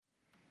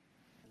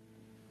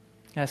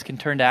You guys can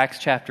turn to Acts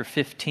chapter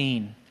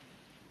 15.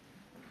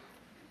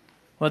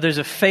 Well, there's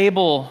a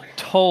fable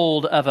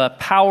told of a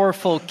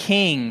powerful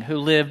king who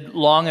lived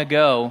long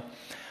ago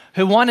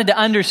who wanted to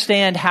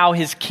understand how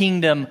his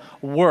kingdom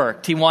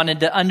worked. He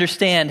wanted to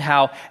understand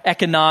how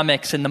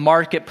economics and the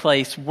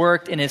marketplace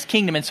worked in his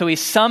kingdom. And so he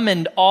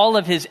summoned all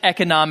of his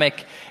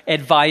economic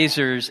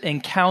advisors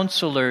and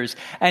counselors,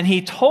 and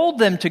he told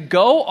them to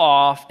go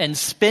off and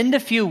spend a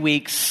few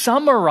weeks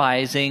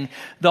summarizing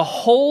the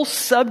whole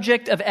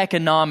subject of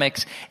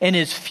economics in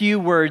as few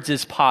words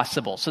as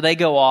possible. So they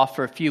go off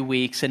for a few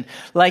weeks, and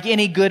like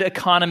any good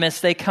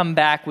economist, they come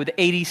back with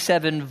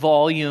 87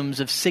 volumes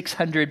of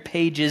 600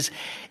 pages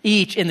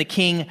each, and the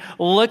king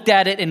looked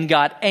at it and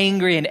got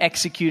angry and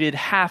executed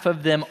half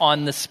of them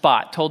on the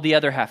spot. Told the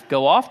other half,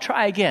 go off,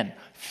 try again.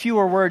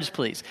 Fewer words,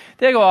 please.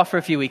 They go off for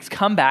a few weeks,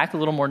 come back a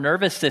little more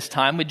nervous this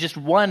time with just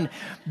one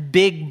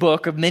big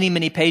book of many,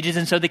 many pages.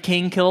 And so the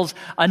king kills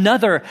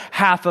another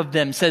half of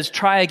them, says,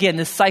 try again.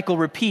 This cycle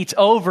repeats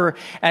over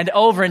and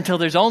over until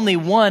there's only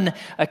one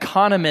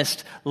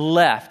economist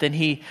left. And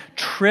he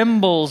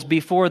trembles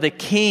before the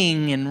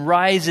king and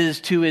rises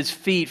to his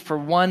feet for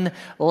one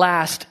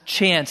last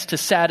chance to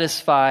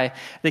satisfy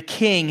the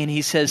king. And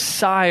he says,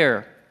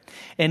 Sire,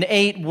 in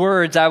 8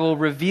 words, I will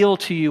reveal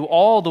to you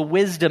all the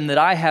wisdom that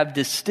I have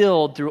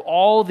distilled through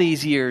all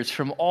these years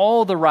from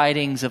all the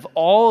writings of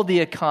all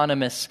the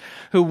economists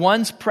who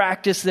once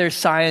practiced their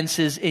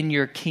sciences in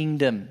your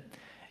kingdom.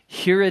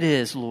 Here it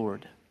is,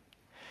 Lord.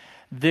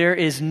 There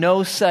is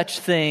no such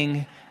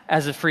thing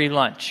as a free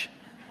lunch.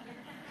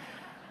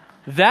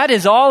 That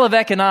is all of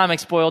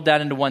economics boiled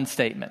down into one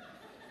statement.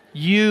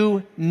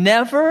 You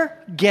never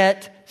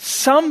get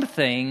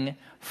something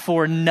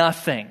for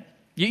nothing.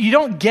 You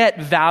don't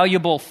get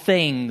valuable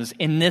things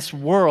in this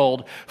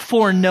world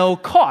for no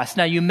cost.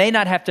 Now, you may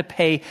not have to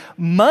pay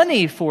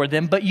money for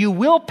them, but you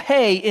will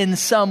pay in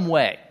some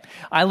way.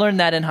 I learned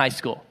that in high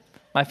school.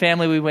 My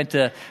family, we went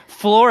to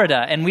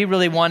Florida, and we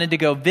really wanted to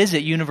go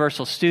visit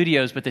Universal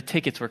Studios, but the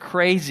tickets were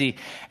crazy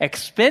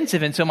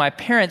expensive. And so my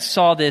parents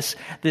saw this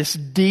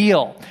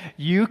deal.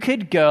 You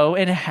could go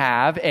and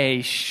have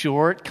a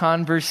short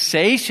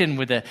conversation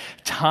with a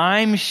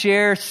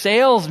timeshare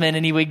salesman,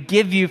 and he would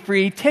give you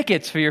free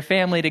tickets for your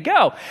family to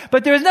go.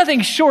 But there was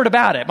nothing short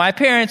about it. My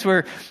parents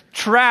were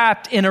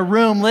trapped in a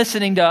room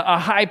listening to a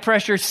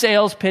high-pressure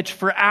sales pitch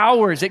for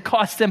hours. It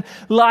cost them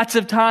lots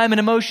of time and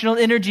emotional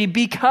energy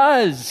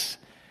because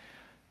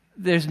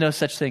there's no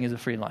such thing as a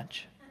free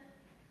lunch.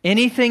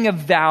 Anything of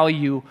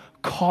value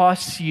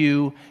costs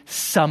you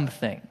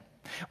something.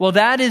 Well,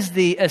 that is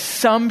the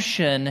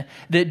assumption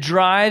that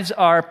drives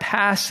our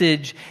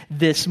passage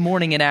this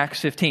morning in Acts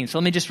 15. So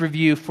let me just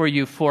review for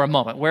you for a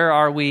moment. Where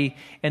are we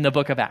in the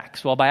book of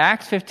Acts? Well, by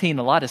Acts 15,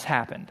 a lot has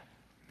happened.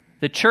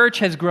 The church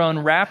has grown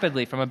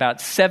rapidly from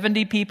about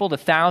 70 people to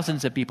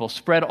thousands of people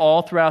spread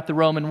all throughout the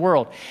Roman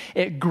world.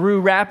 It grew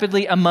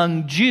rapidly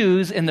among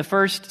Jews in the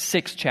first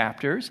 6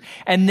 chapters,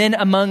 and then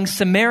among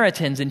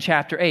Samaritans in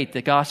chapter 8.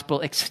 The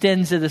gospel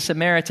extends to the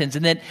Samaritans,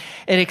 and then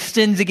it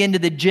extends again to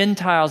the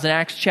Gentiles in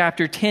Acts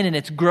chapter 10, and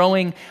it's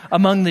growing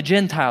among the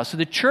Gentiles. So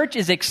the church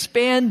is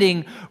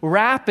expanding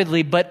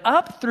rapidly, but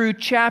up through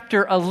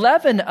chapter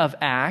 11 of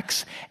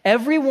Acts,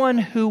 everyone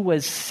who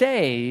was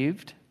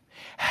saved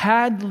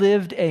had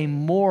lived a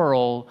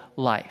moral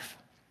life.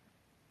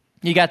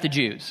 You got the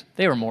Jews.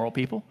 They were moral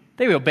people.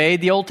 They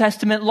obeyed the Old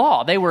Testament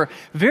law. They were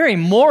very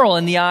moral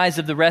in the eyes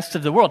of the rest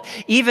of the world.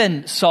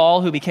 Even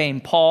Saul, who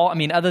became Paul,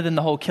 other than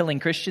the whole killing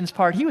Christians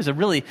part, he was a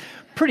really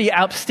pretty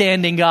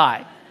outstanding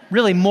guy.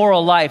 Really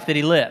moral life that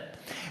he lived.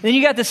 Then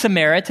you got the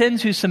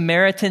Samaritans, who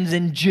Samaritans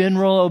in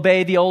general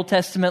obey the Old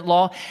Testament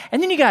law.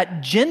 And then you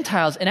got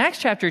Gentiles. In Acts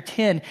chapter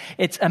 10,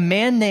 it's a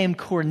man named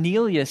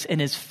Cornelius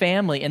and his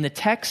family. And the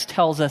text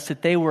tells us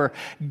that they were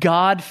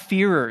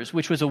God-fearers,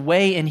 which was a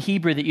way in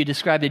Hebrew that you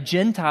described a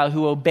Gentile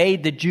who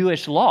obeyed the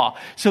Jewish law.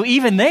 So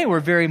even they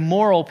were very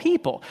moral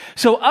people.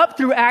 So up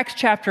through Acts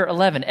chapter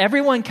 11,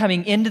 everyone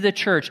coming into the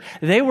church,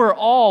 they were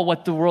all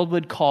what the world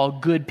would call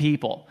good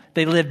people.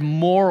 They lived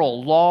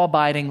moral,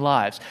 law-abiding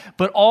lives.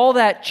 But all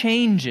that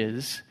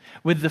changes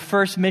with the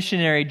first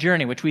missionary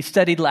journey, which we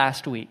studied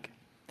last week.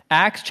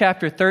 Acts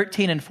chapter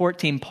 13 and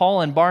 14, Paul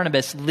and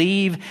Barnabas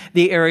leave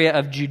the area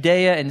of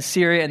Judea and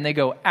Syria, and they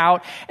go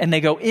out and they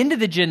go into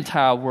the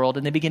Gentile world,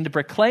 and they begin to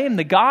proclaim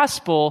the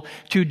gospel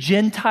to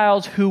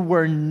Gentiles who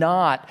were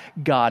not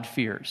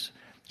God-fearers.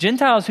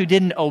 Gentiles who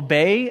didn't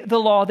obey the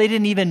law, they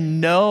didn't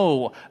even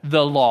know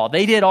the law.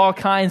 They did all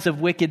kinds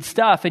of wicked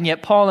stuff, and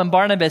yet Paul and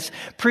Barnabas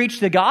preached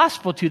the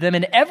gospel to them,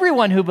 and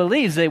everyone who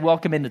believes, they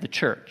welcome into the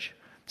church.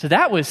 So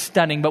that was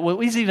stunning, but what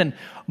was even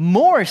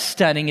more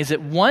stunning is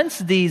that once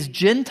these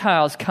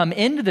Gentiles come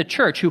into the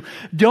church who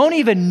don't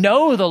even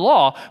know the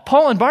law,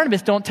 Paul and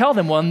Barnabas don't tell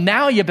them, well,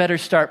 now you better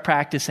start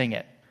practicing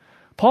it.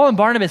 Paul and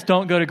Barnabas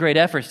don't go to great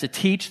efforts to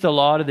teach the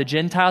law to the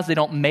Gentiles. They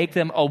don't make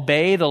them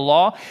obey the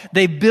law.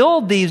 They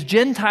build these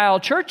Gentile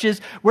churches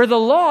where the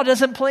law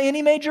doesn't play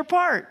any major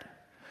part.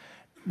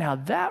 Now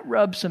that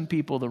rubs some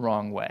people the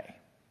wrong way.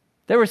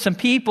 There were some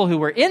people who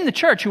were in the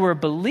church who were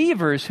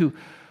believers who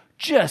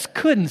just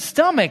couldn't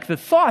stomach the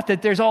thought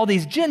that there's all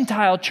these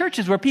Gentile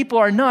churches where people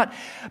are not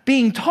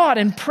being taught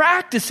and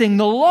practicing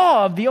the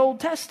law of the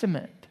Old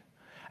Testament.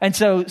 And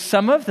so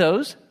some of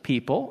those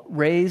people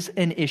raise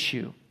an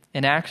issue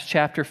in Acts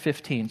chapter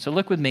 15. So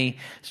look with me,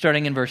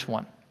 starting in verse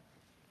 1.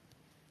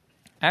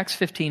 Acts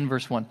 15,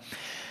 verse 1.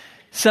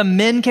 Some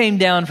men came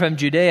down from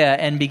Judea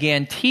and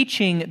began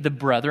teaching the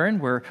brethren,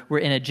 we're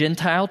in a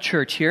Gentile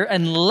church here,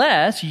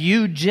 unless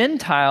you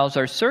Gentiles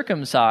are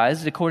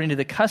circumcised according to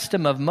the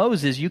custom of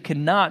Moses, you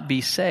cannot be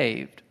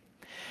saved.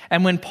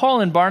 And when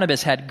Paul and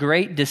Barnabas had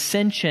great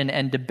dissension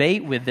and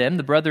debate with them,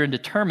 the brethren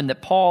determined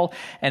that Paul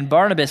and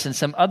Barnabas and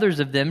some others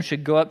of them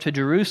should go up to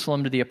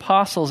Jerusalem to the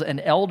apostles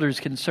and elders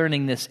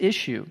concerning this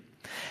issue.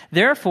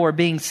 Therefore,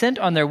 being sent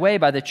on their way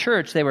by the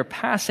church, they were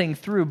passing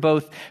through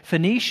both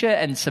Phoenicia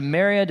and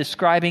Samaria,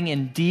 describing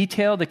in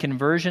detail the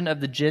conversion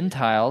of the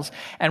Gentiles,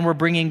 and were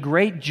bringing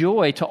great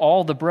joy to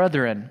all the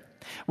brethren.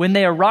 When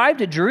they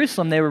arrived at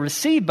Jerusalem, they were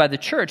received by the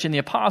church and the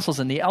apostles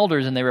and the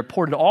elders, and they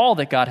reported all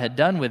that God had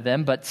done with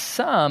them. But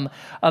some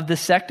of the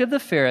sect of the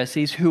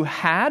Pharisees who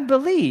had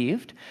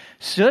believed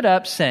stood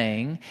up,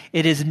 saying,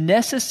 "It is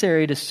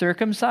necessary to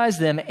circumcise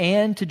them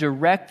and to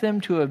direct them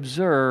to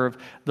observe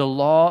the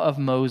law of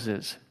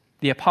Moses."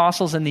 The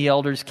apostles and the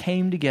elders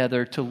came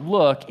together to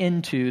look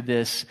into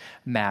this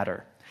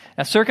matter.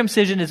 Now,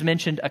 circumcision is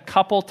mentioned a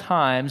couple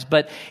times,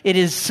 but it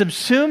is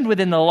subsumed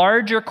within the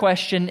larger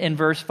question in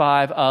verse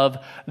 5 of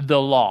the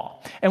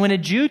law. And when a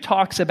Jew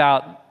talks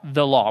about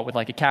the law with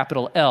like a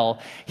capital L,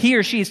 he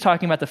or she is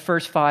talking about the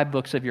first 5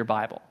 books of your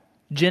Bible.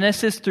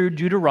 Genesis through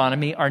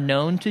Deuteronomy are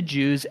known to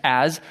Jews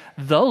as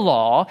the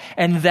law,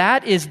 and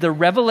that is the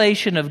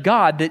revelation of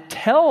God that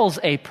tells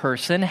a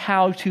person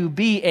how to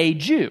be a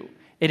Jew.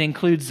 It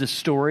includes the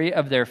story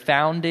of their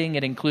founding.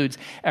 It includes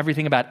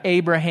everything about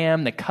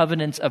Abraham, the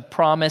covenants of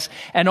promise,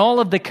 and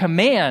all of the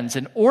commands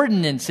and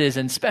ordinances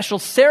and special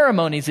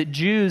ceremonies that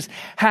Jews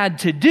had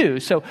to do.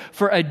 So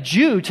for a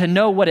Jew to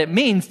know what it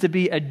means to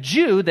be a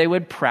Jew, they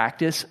would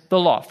practice the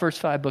law,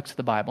 first 5 books of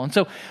the Bible. And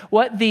so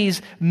what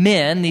these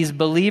men, these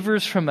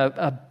believers from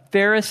a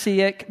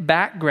Pharisaic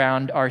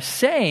background are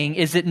saying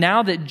is that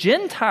now that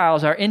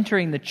Gentiles are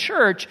entering the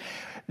church,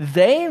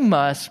 they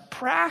must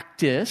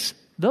practice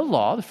the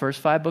law, the first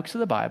 5 books of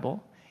the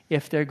Bible,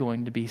 if they're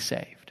going to be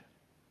saved.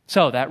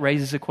 So that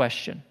raises a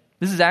question.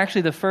 This is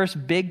actually the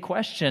first big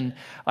question,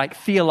 like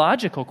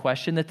theological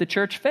question that the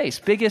church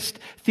faced. Biggest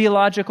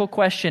theological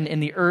question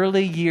in the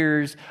early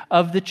years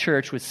of the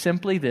church was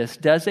simply this: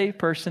 does a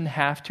person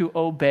have to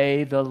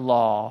obey the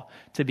law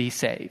to be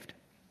saved?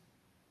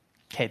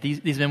 Okay,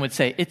 these men would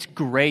say, it's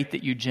great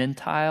that you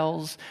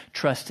Gentiles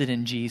trusted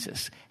in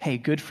Jesus. Hey,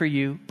 good for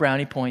you,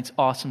 brownie points,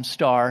 awesome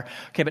star.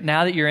 Okay, but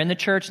now that you're in the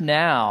church,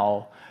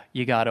 now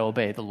you got to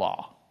obey the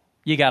law.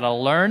 You got to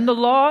learn the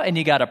law and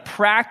you got to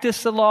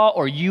practice the law,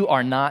 or you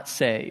are not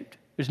saved.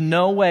 There's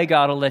no way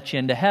God will let you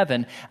into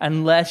heaven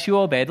unless you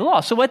obey the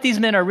law. So what these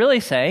men are really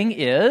saying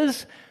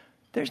is,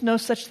 there's no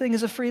such thing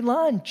as a free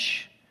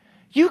lunch.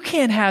 You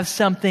can't have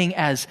something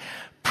as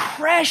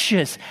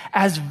precious,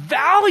 as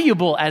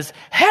valuable as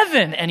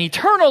heaven and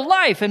eternal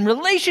life and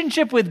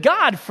relationship with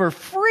God for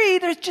free.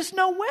 There's just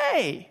no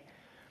way.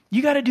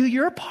 You got to do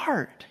your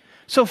part.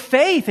 So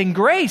faith and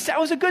grace, that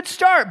was a good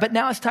start, but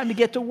now it's time to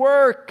get to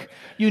work.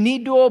 You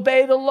need to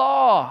obey the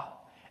law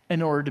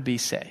in order to be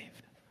saved.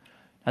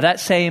 Now,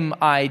 that same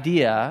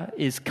idea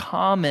is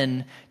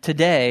common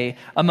today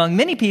among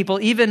many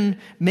people, even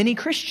many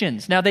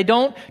Christians. Now, they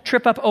don't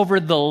trip up over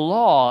the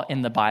law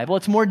in the Bible.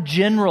 It's more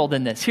general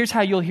than this. Here's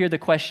how you'll hear the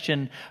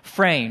question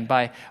framed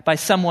by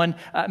someone,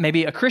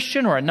 maybe a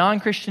Christian or a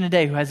non-Christian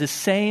today, who has the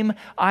same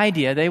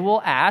idea. They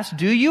will ask,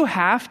 do you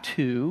have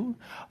to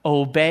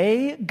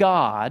obey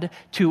God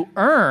to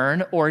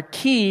earn or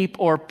keep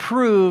or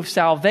prove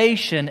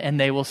salvation? And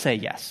they will say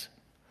yes.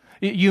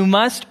 You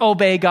must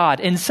obey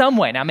God in some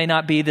way. Now, it may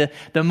not be the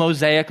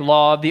Mosaic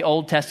law of the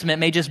Old Testament. It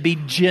may just be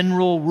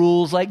general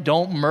rules like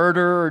don't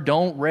murder or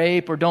don't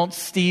rape or don't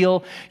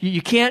steal.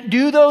 You can't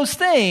do those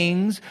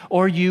things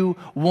or you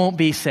won't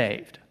be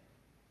saved.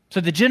 So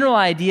the general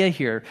idea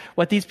here,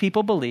 what these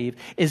people believe,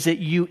 is that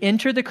you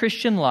enter the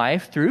Christian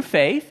life through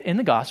faith in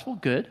the gospel,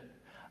 good,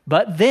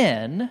 but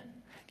then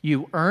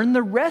you earn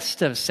the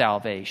rest of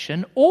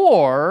salvation,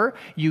 or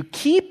you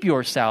keep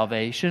your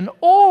salvation,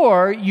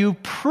 or you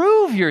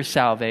prove your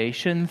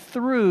salvation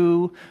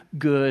through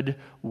good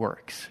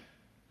works.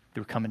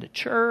 Through coming to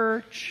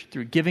church,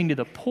 through giving to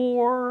the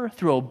poor,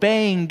 through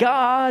obeying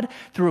God,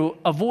 through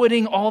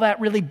avoiding all that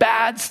really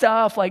bad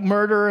stuff like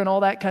murder and all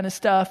that kind of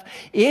stuff.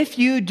 If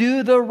you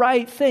do the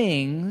right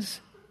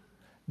things,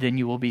 then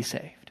you will be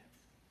saved.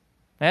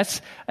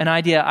 That's an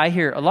idea I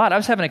hear a lot. I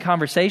was having a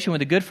conversation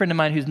with a good friend of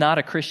mine who's not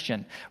a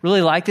Christian.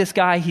 Really like this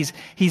guy. He's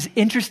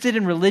interested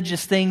in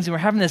religious things, and we're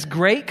having this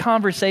great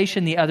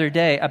conversation the other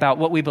day about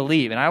what we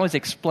believe. And I was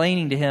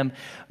explaining to him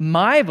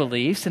my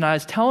beliefs, and I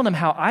was telling him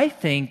how I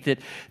think that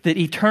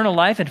eternal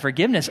life and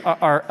forgiveness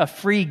are a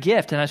free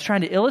gift. And I was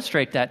trying to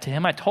illustrate that to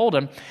him. I told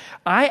him,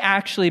 I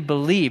actually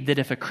believe that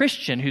if a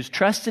Christian who's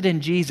trusted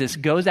in Jesus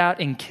goes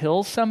out and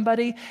kills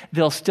somebody,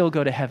 they'll still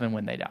go to heaven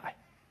when they die.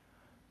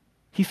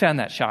 He found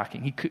that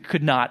shocking. He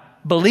could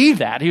not believe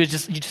that. You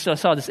just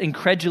saw this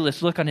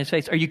incredulous look on his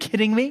face. Are you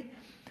kidding me?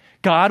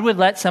 God would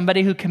let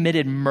somebody who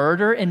committed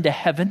murder into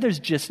heaven? There's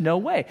just no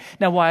way.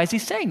 Now, why is he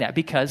saying that?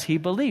 Because he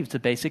believes the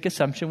basic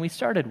assumption we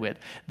started with.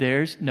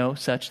 There's no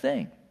such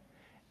thing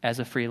as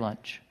a free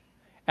lunch.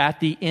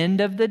 At the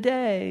end of the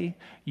day,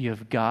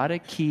 you've got to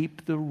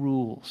keep the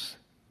rules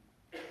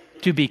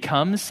to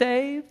become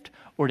saved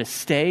or to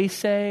stay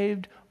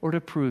saved or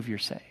to prove you're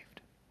saved.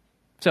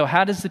 So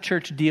how does the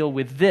church deal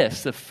with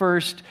this, the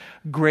first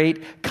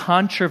great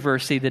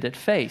controversy that it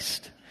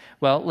faced?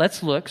 Well,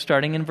 let's look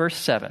starting in verse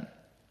 7.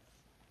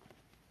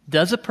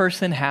 Does a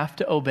person have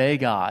to obey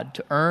God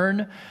to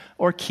earn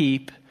or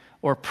keep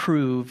or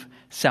prove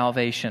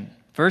salvation?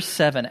 Verse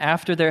 7,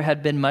 after there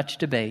had been much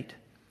debate,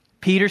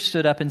 Peter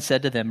stood up and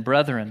said to them,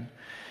 Brethren,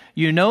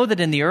 you know that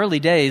in the early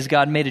days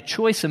God made a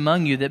choice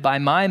among you that by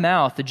my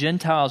mouth the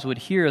Gentiles would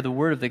hear the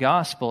word of the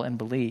gospel and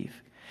believe.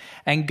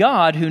 And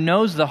God, who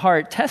knows the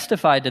heart,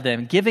 testified to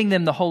them, giving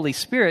them the Holy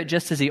Spirit,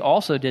 just as he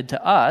also did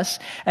to us.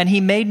 And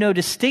he made no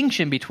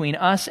distinction between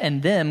us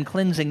and them,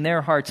 cleansing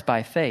their hearts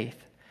by faith.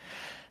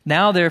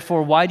 Now,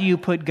 therefore, why do you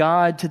put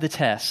God to the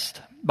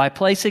test? By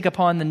placing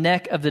upon the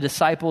neck of the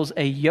disciples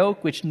a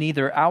yoke which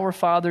neither our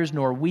fathers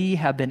nor we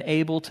have been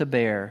able to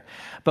bear.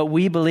 But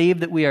we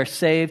believe that we are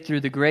saved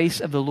through the grace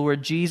of the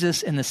Lord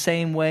Jesus in the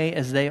same way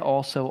as they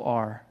also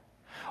are.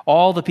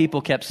 All the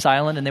people kept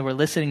silent, and they were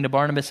listening to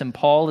Barnabas and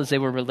Paul as they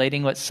were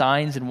relating what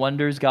signs and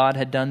wonders God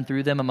had done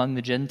through them among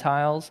the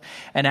Gentiles.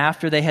 And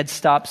after they had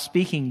stopped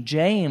speaking,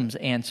 James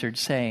answered,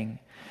 saying,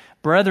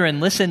 Brethren,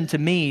 listen to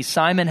me.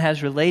 Simon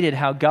has related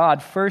how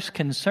God first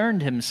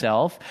concerned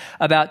himself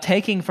about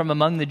taking from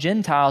among the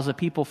Gentiles a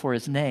people for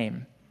his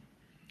name.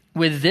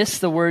 With this,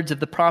 the words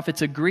of the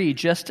prophets agree,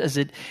 just as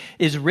it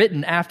is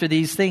written, after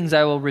these things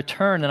I will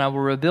return, and I will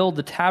rebuild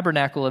the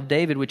tabernacle of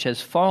David, which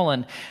has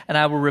fallen, and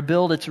I will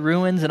rebuild its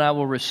ruins, and I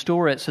will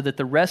restore it, so that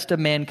the rest of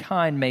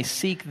mankind may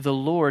seek the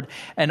Lord,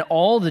 and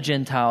all the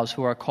Gentiles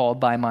who are called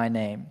by my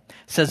name,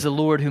 says the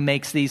Lord who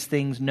makes these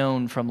things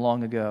known from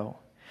long ago.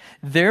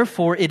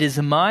 Therefore, it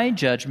is my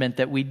judgment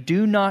that we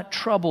do not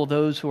trouble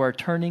those who are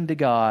turning to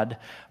God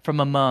from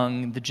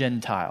among the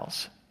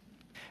Gentiles.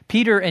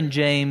 Peter and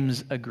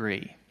James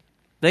agree.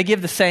 They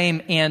give the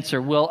same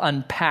answer. We'll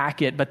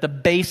unpack it, but the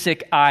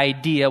basic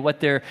idea,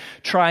 what they're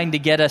trying to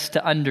get us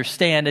to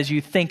understand as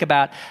you think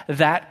about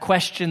that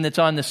question that's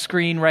on the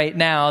screen right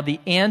now,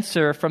 the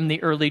answer from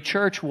the early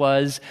church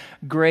was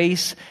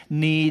grace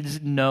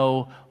needs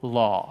no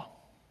law.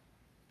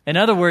 In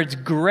other words,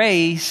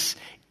 grace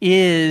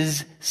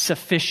is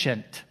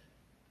sufficient.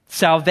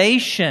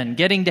 Salvation,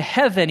 getting to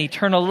heaven,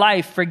 eternal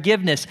life,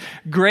 forgiveness,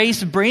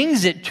 grace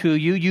brings it to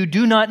you. You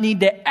do not need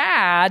to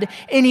add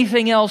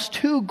anything else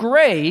to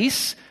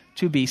grace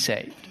to be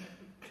saved.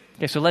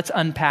 Okay, so let's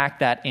unpack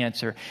that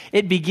answer.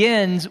 It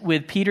begins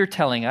with Peter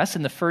telling us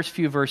in the first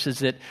few verses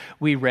that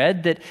we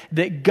read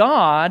that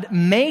God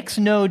makes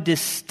no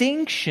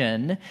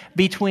distinction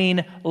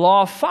between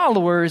law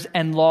followers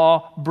and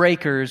law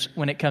breakers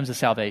when it comes to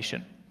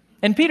salvation.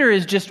 And Peter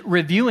is just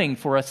reviewing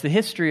for us the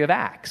history of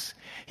Acts.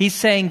 He's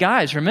saying,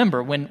 guys,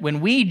 remember, when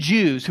we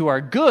Jews who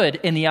are good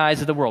in the eyes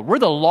of the world, we're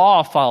the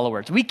law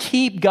followers. We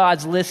keep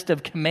God's list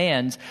of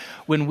commands.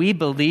 When we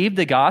believed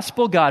the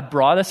gospel, God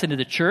brought us into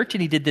the church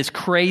and he did this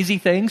crazy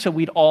thing so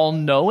we'd all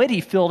know it.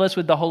 He filled us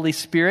with the Holy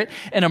Spirit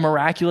in a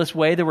miraculous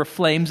way. There were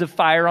flames of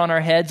fire on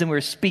our heads and we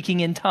were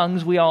speaking in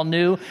tongues. We all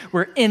knew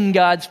we're in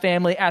God's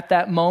family at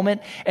that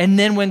moment. And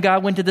then when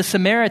God went to the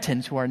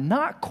Samaritans, who are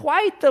not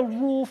quite the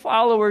rule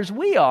followers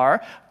we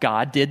are,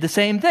 God did the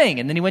same thing.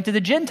 And then he went to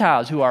the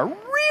Gentiles, who are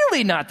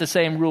really not the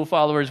same rule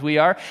followers we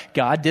are.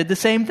 God did the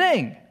same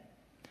thing.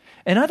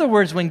 In other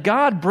words, when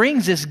God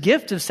brings this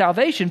gift of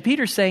salvation,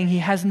 Peter's saying he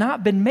has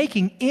not been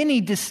making any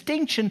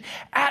distinction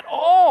at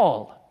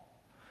all.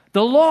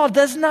 The law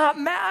does not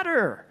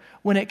matter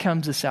when it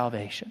comes to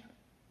salvation.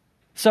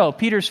 So,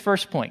 Peter's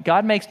first point,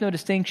 God makes no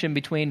distinction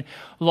between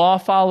law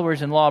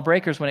followers and law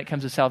breakers when it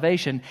comes to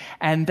salvation.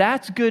 And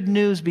that's good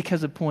news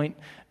because of point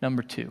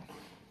number 2.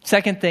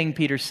 Second thing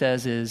Peter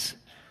says is,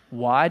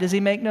 why does he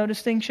make no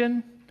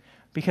distinction?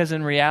 Because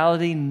in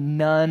reality,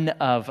 none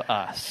of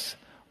us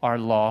are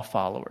law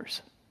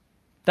followers.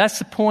 That's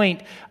the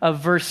point of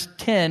verse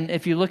 10.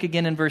 If you look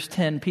again in verse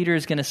 10, Peter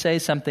is going to say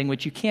something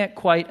which you can't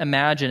quite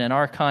imagine in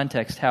our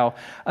context, how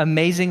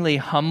amazingly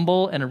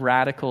humble and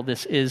radical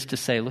this is to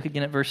say. Look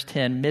again at verse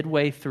 10,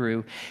 midway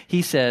through.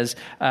 He says,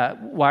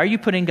 why are you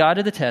putting God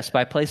to the test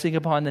by placing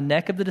upon the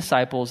neck of the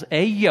disciples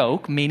a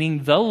yoke,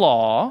 meaning the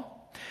law,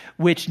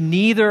 which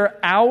neither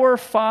our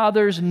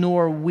fathers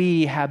nor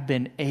we have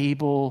been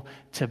able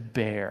to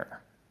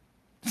bear.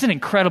 It's an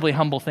incredibly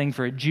humble thing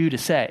for a Jew to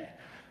say.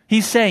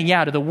 He's saying,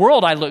 yeah, to the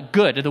world I look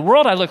good. To the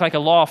world I look like a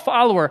law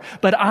follower,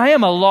 but I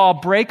am a law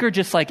breaker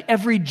just like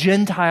every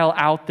Gentile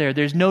out there.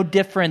 There's no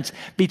difference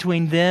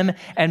between them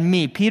and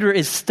me. Peter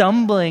is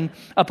stumbling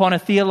upon a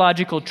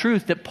theological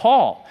truth that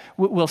Paul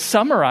will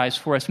summarize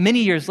for us many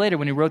years later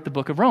when he wrote the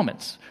book of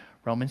Romans.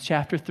 Romans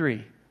chapter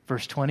 3,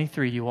 verse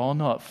 23, you all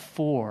know it.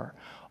 For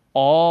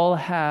all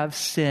have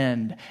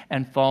sinned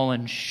and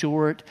fallen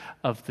short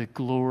of the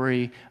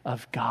glory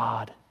of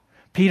God.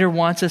 Peter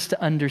wants us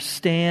to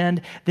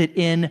understand that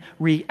in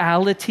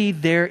reality,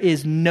 there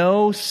is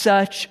no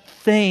such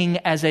thing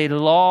as a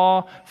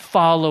law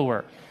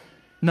follower.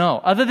 No,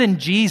 other than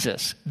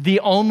Jesus, the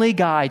only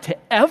guy to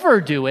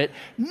ever do it,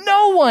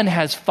 no one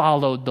has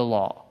followed the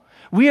law.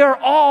 We are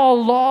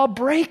all law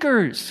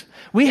breakers.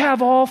 We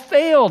have all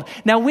failed.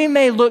 Now, we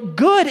may look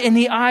good in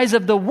the eyes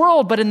of the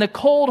world, but in the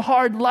cold,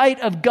 hard light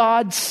of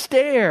God's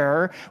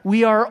stare,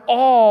 we are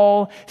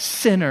all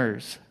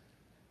sinners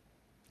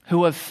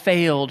who have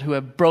failed, who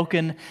have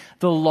broken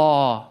the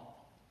law.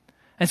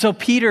 And so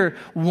Peter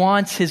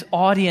wants his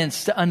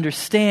audience to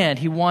understand.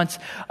 He wants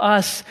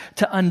us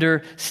to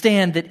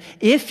understand that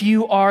if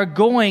you are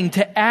going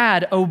to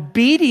add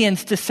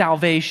obedience to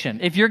salvation,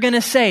 if you're going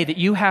to say that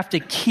you have to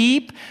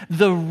keep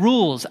the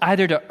rules,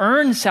 either to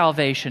earn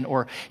salvation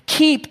or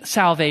keep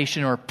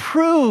salvation or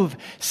prove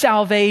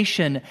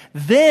salvation,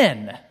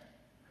 then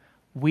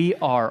we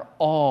are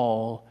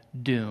all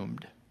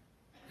doomed.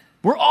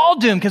 We're all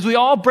doomed because we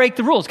all break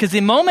the rules. Because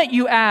the moment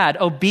you add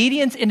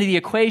obedience into the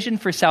equation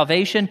for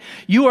salvation,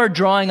 you are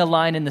drawing a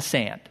line in the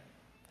sand.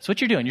 That's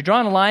what you're doing. You're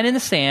drawing a line in the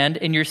sand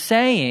and you're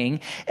saying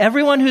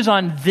everyone who's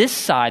on this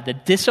side, the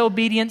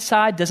disobedient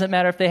side, doesn't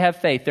matter if they have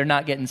faith, they're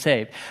not getting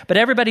saved. But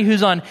everybody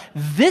who's on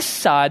this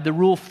side, the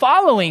rule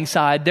following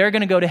side, they're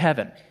going to go to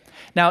heaven.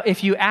 Now,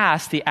 if you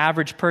ask the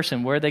average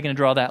person, where are they going to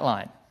draw that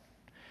line?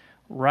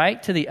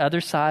 Right to the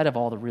other side of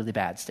all the really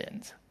bad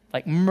sins.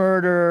 Like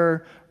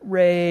murder,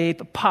 rape,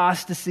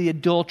 apostasy,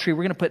 adultery.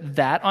 We're going to put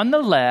that on the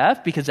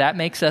left because that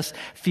makes us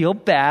feel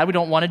bad. We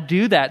don't want to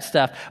do that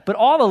stuff. But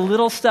all the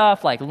little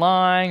stuff like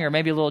lying or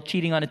maybe a little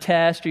cheating on a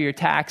test or your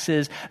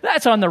taxes,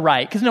 that's on the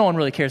right because no one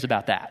really cares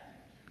about that.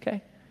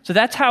 Okay? So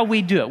that's how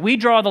we do it. We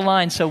draw the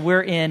line so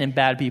we're in and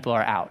bad people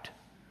are out.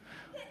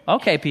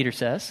 Okay, Peter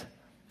says.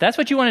 That's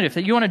what you want to do.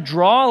 If you want to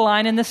draw a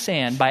line in the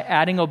sand by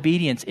adding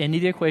obedience into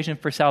the equation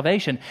for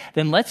salvation,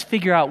 then let's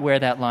figure out where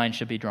that line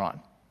should be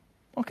drawn.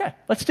 Okay,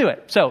 let's do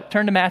it. So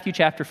turn to Matthew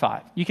chapter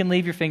 5. You can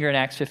leave your finger in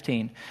Acts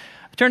 15.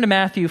 Turn to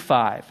Matthew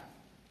 5.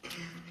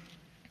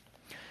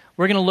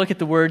 We're going to look at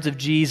the words of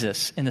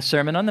Jesus in the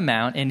Sermon on the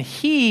Mount, and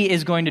he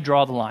is going to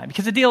draw the line.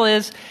 Because the deal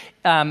is,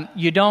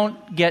 you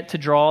don't get to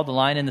draw the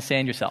line in the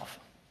sand yourself,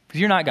 because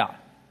you're not God.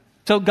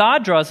 So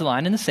God draws the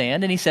line in the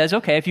sand, and he says,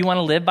 okay, if you want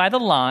to live by the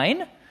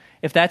line,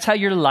 if that's how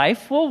your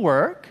life will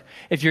work,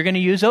 if you're going to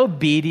use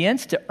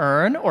obedience to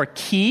earn or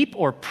keep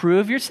or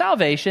prove your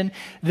salvation,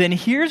 then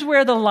here's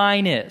where the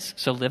line is.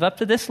 So live up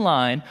to this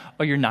line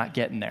or you're not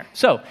getting there.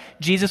 So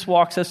Jesus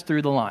walks us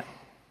through the line.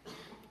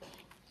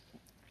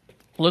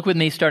 Look with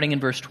me starting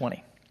in verse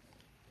 20.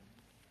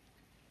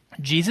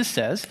 Jesus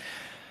says,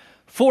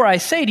 "For I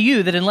say to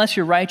you that unless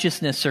your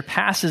righteousness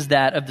surpasses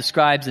that of the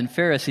scribes and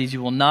Pharisees,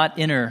 you will not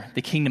enter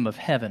the kingdom of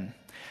heaven."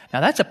 Now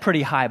that's a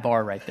pretty high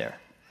bar right there.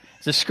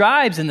 The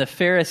scribes and the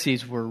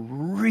Pharisees were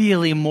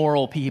really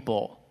moral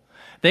people.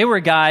 They were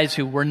guys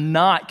who were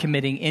not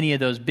committing any of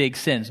those big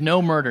sins.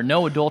 No murder,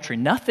 no adultery,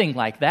 nothing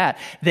like that.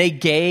 They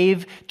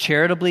gave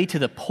charitably to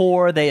the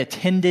poor. They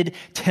attended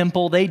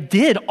temple. They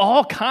did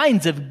all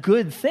kinds of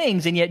good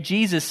things. And yet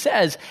Jesus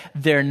says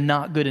they're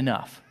not good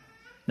enough.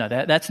 No,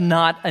 that's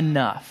not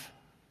enough.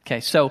 Okay,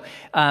 so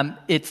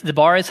the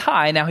bar is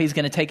high. Now he's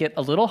going to take it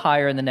a little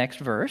higher in the next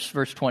verse,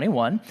 verse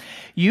 21.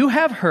 "You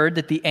have heard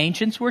that the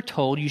ancients were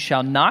told, 'You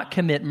shall not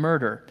commit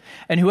murder,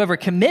 and whoever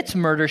commits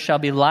murder shall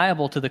be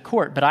liable to the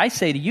court. But I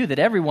say to you that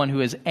everyone who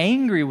is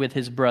angry with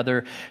his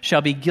brother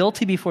shall be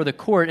guilty before the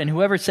court, and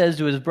whoever says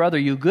to his brother,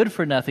 you good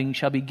for nothing,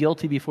 shall be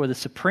guilty before the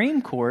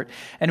Supreme Court,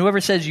 and whoever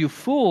says, you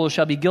fool,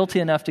 shall be guilty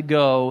enough to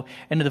go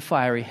into the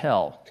fiery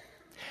hell.'"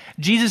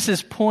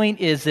 Jesus'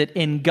 point is that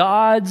in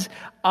God's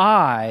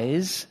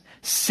eyes,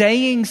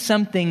 saying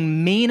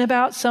something mean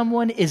about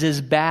someone is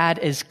as bad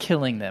as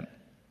killing them.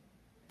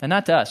 And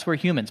not to us, we're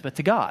humans, but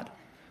to God.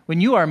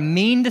 When you are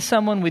mean to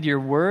someone with your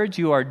words,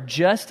 you are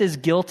just as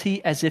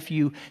guilty as if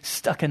you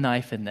stuck a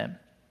knife in them.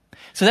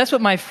 So that's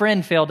what my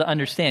friend failed to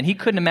understand. He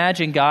couldn't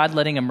imagine God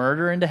letting a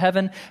murderer into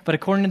heaven, but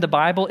according to the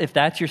Bible, if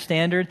that's your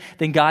standard,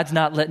 then God's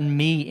not letting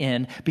me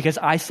in because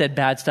I said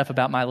bad stuff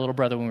about my little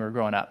brother when we were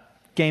growing up.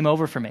 Game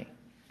over for me.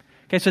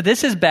 Okay, so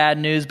this is bad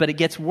news, but it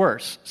gets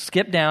worse.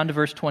 Skip down to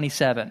verse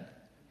 27.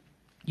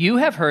 You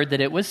have heard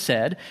that it was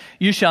said,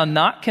 'You shall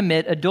not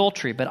commit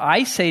adultery.' But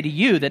I say to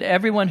you that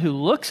everyone who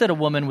looks at a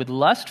woman with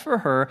lust for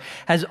her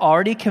has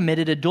already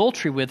committed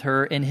adultery with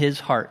her in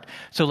his heart."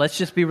 So let's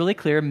just be really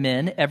clear,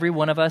 men, every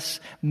one of us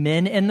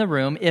men in the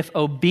room, if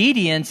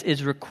obedience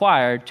is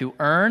required to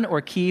earn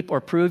or keep or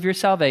prove your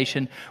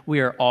salvation, we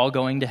are all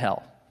going to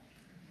hell.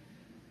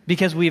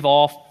 Because we've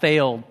all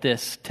failed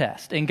this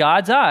test. In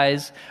God's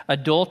eyes,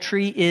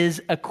 adultery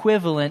is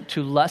equivalent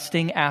to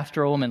lusting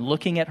after a woman,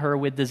 looking at her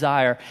with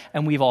desire,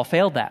 and we've all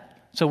failed that.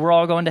 So we're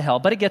all going to hell,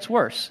 but it gets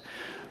worse.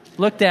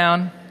 Look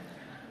down,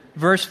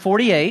 verse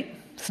 48.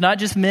 It's not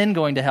just men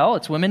going to hell,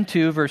 it's women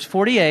too. Verse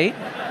 48.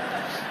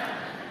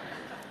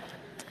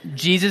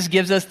 Jesus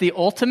gives us the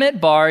ultimate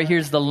bar.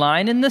 Here's the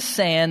line in the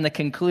sand, the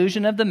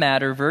conclusion of the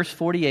matter. Verse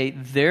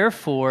 48,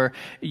 "Therefore,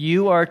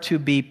 you are to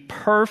be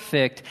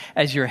perfect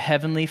as your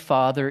heavenly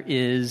Father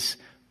is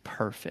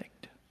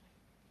perfect."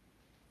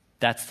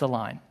 That's the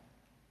line.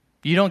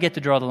 You don't get to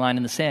draw the line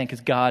in the sand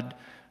because God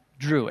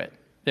drew it.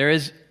 There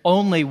is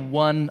only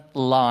one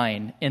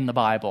line in the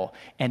Bible,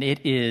 and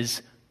it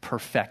is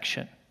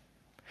perfection.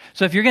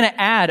 So if you're going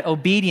to add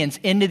obedience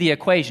into the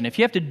equation, if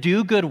you have to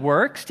do good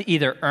works to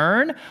either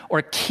earn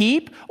or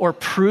keep or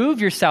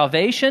prove your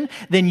salvation,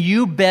 then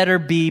you better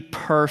be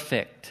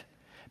perfect.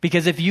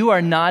 Because if you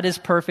are not as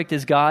perfect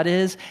as God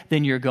is,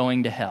 then you're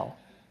going to hell.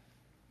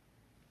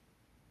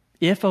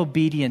 If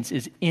obedience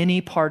is any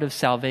part of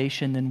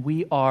salvation, then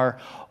we are,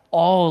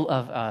 all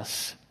of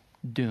us,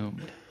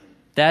 doomed.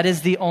 That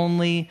is the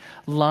only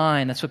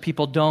line. That's what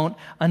people don't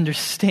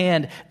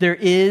understand. There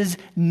is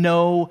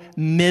no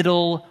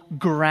middle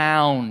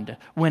ground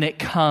when it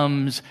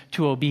comes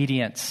to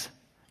obedience.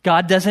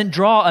 God doesn't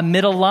draw a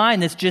middle line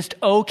that's just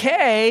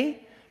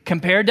okay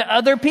compared to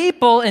other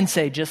people and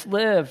say, just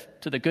live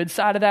to the good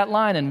side of that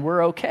line and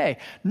we're okay.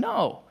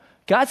 No.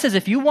 God says,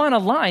 if you want a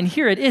line,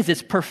 here it is.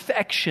 It's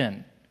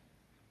perfection.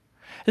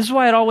 This is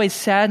why it always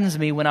saddens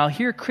me when I'll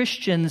hear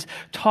Christians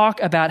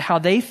talk about how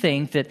they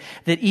think that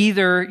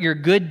either your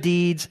good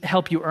deeds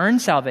help you earn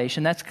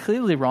salvation, that's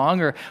clearly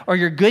wrong, or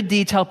your good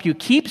deeds help you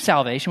keep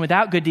salvation.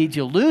 Without good deeds,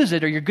 you'll lose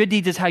it, or your good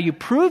deeds is how you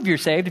prove you're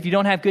saved. If you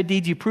don't have good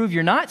deeds, you prove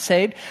you're not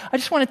saved. I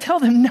just want to tell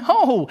them,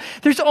 no,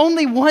 there's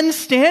only one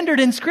standard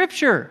in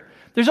Scripture.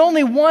 There's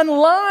only one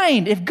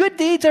line. If good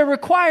deeds are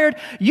required,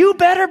 you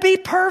better be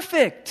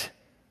perfect,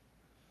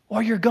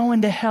 or you're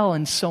going to hell,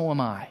 and so am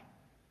I.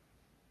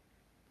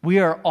 We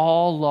are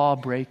all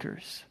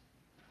lawbreakers.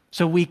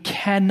 So we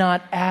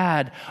cannot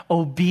add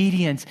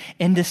obedience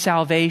into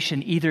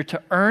salvation, either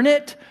to earn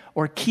it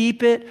or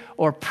keep it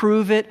or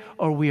prove it,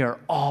 or we are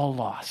all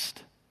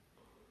lost.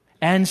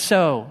 And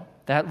so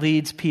that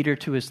leads Peter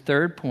to his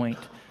third point.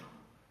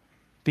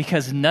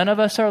 Because none of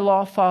us are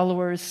law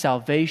followers,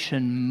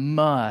 salvation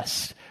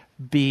must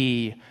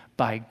be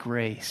by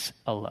grace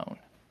alone.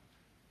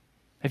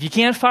 If you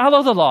can't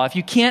follow the law, if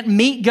you can't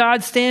meet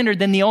God's standard,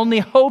 then the only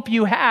hope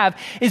you have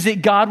is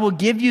that God will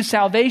give you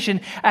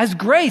salvation as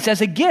grace, as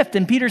a gift.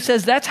 And Peter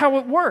says that's how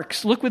it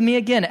works. Look with me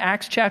again,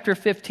 Acts chapter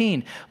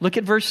 15. Look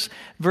at verse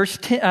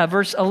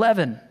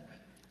 11.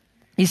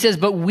 He says,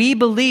 "But we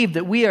believe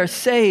that we are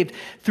saved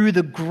through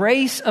the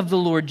grace of the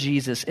Lord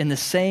Jesus in the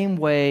same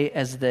way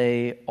as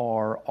they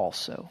are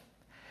also."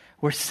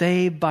 We're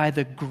saved by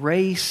the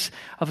grace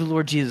of the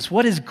Lord Jesus.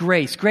 What is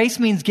grace? Grace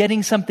means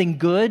getting something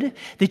good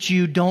that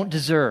you don't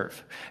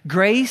deserve.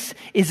 Grace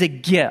is a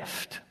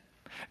gift.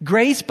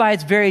 Grace, by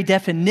its very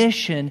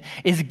definition,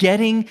 is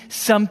getting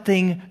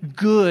something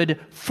good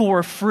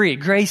for free.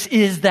 Grace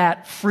is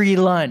that free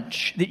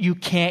lunch that you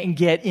can't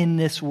get in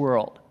this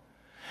world.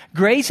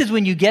 Grace is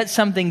when you get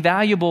something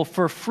valuable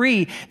for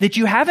free that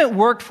you haven't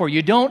worked for.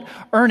 You don't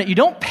earn it. You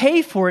don't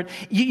pay for it.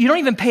 You don't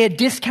even pay a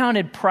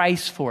discounted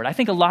price for it. I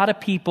think a lot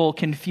of people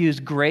confuse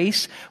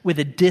grace with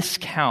a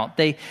discount.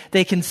 They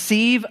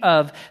conceive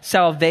of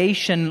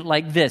salvation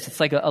like this. It's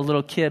like a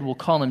little kid. We'll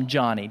call him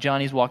Johnny.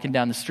 Johnny's walking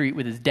down the street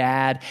with his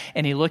dad,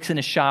 and he looks in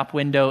a shop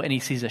window, and he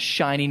sees a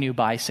shiny new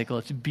bicycle.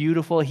 It's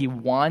beautiful. He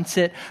wants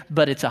it,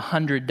 but it's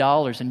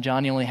 $100, and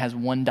Johnny only has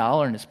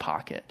 $1 in his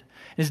pocket.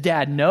 His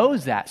dad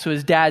knows that. So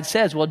his dad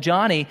says, well,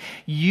 Johnny,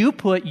 you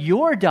put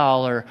your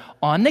dollar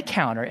on the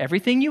counter.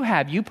 Everything you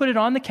have, you put it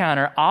on the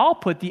counter. I'll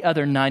put the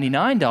other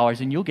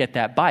 $99 and you'll get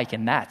that bike.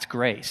 And that's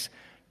grace.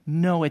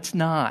 No, it's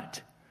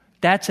not.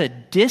 That's a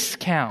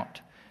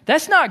discount.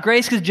 That's not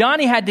grace because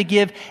Johnny had to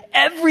give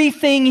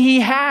everything he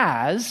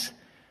has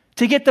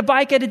to get the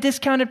bike at a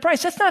discounted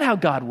price. That's not how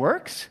God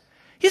works.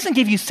 He doesn't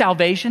give you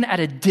salvation at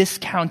a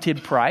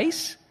discounted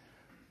price.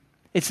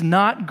 It's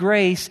not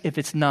grace if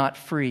it's not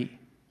free.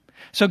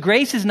 So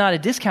grace is not a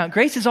discount.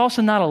 Grace is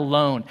also not a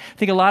loan. I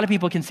think a lot of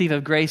people conceive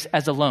of grace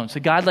as a loan. So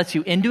God lets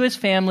you into his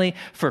family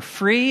for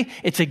free.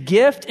 It's a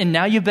gift, and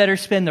now you better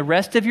spend the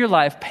rest of your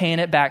life paying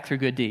it back through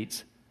good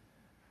deeds.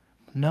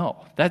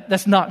 No,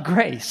 that's not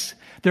grace.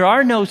 There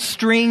are no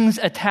strings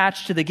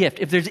attached to the gift.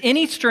 If there's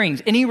any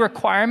strings, any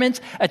requirements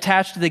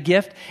attached to the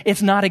gift,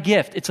 it's not a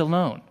gift, it's a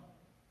loan.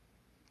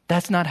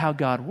 That's not how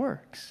God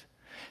works.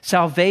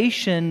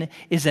 Salvation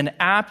is an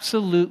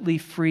absolutely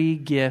free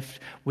gift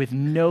with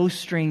no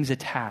strings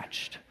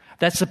attached.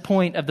 That's the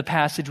point of the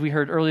passage we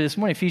heard earlier this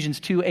morning, Ephesians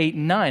 2, 8,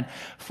 and 9.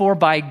 For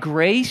by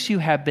grace you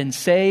have been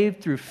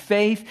saved through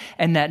faith,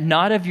 and that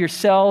not of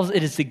yourselves,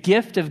 it is the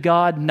gift of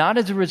God, not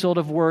as a result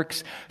of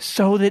works,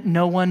 so that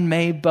no one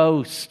may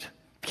boast.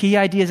 Key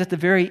idea is at the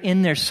very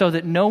end there, so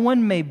that no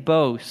one may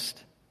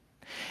boast.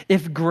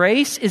 If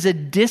grace is a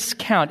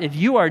discount, if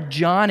you are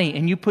Johnny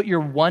and you put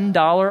your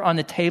 $1 on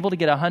the table to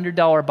get a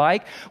 $100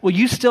 bike, well,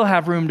 you still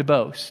have room to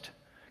boast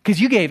because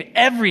you gave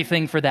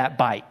everything for that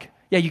bike.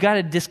 Yeah, you got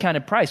a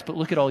discounted price, but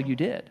look at all you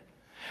did.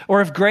 Or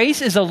if grace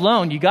is a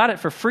loan, you got it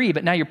for free,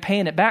 but now you're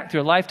paying it back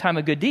through a lifetime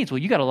of good deeds. Well,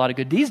 you got a lot of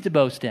good deeds to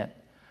boast in.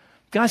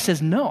 God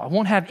says, no, I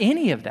won't have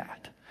any of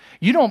that.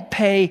 You don't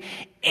pay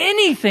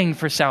anything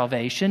for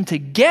salvation to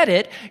get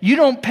it. You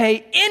don't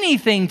pay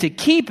anything to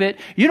keep it.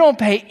 You don't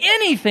pay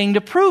anything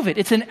to prove it.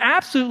 It's an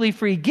absolutely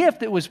free gift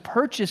that was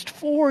purchased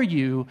for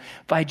you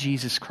by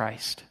Jesus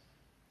Christ.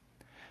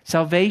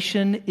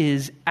 Salvation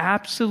is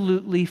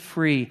absolutely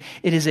free.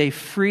 It is a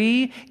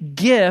free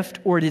gift,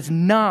 or it is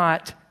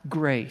not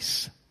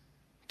grace.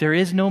 There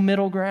is no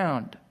middle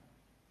ground.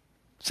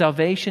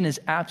 Salvation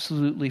is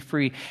absolutely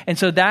free. And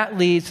so that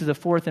leads to the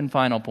fourth and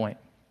final point.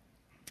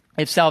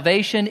 If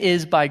salvation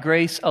is by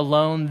grace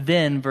alone,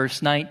 then,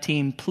 verse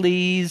 19,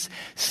 please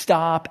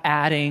stop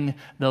adding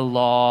the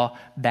law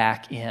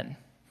back in.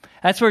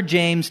 That's where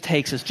James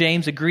takes us.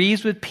 James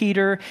agrees with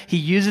Peter. He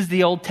uses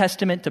the Old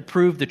Testament to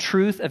prove the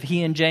truth of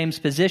he and James'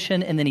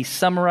 position, and then he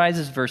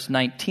summarizes verse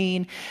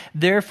 19.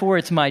 Therefore,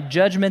 it's my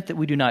judgment that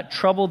we do not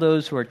trouble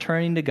those who are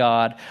turning to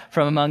God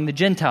from among the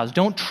Gentiles.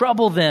 Don't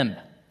trouble them.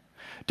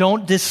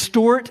 Don't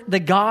distort the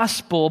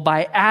gospel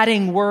by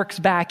adding works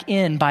back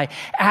in, by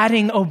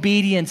adding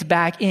obedience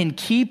back in.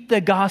 Keep the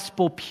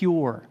gospel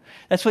pure.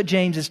 That's what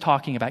James is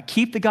talking about.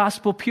 Keep the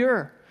gospel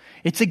pure.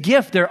 It's a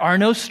gift. There are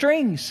no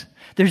strings.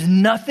 There's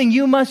nothing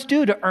you must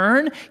do to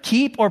earn,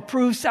 keep, or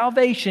prove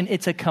salvation.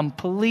 It's a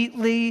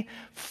completely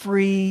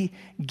free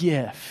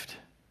gift.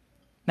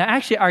 Now,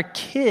 actually, our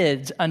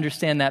kids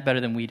understand that better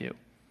than we do.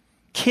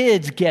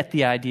 Kids get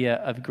the idea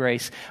of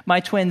grace. My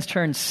twins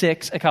turned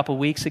 6 a couple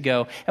weeks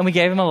ago, and we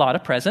gave them a lot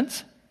of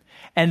presents.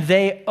 And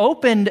they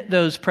opened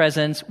those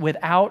presents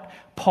without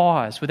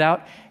pause,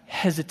 without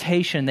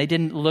hesitation. They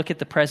didn't look at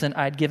the present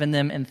I'd given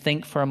them and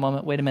think for a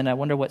moment, wait a minute, I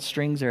wonder what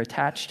strings are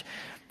attached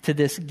to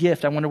this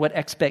gift. I wonder what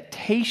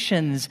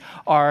expectations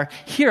are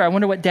here. I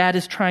wonder what Dad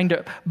is trying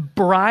to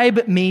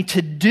bribe me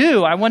to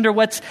do. I wonder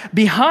what's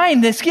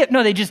behind this gift.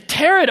 No, they just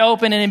tear it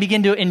open and then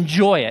begin to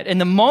enjoy it.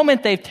 And the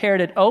moment they've teared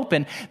it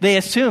open, they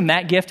assume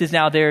that gift is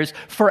now theirs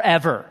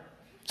forever.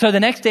 So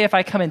the next day, if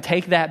I come and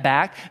take that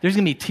back, there's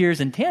going to be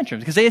tears and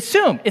tantrums because they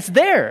assume it's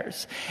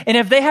theirs. And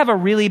if they have a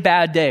really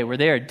bad day where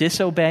they are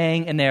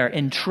disobeying and they're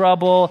in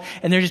trouble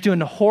and they're just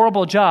doing a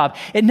horrible job,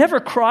 it never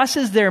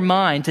crosses their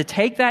mind to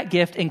take that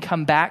gift and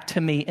come back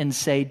to me and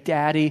say,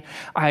 Daddy,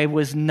 I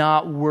was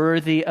not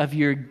worthy of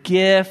your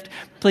gift.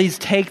 Please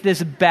take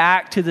this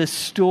back to the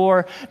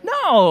store.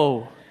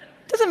 No,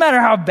 it doesn't matter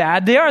how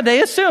bad they are.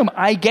 They assume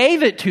I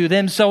gave it to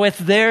them, so it's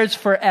theirs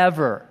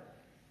forever.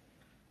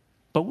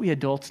 But we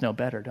adults know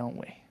better, don't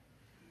we?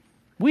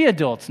 We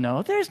adults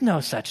know there's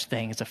no such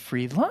thing as a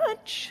free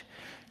lunch.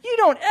 You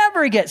don't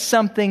ever get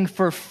something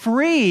for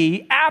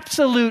free,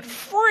 absolute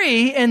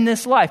free in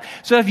this life.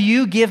 So if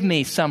you give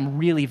me some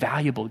really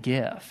valuable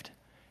gift,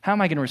 how am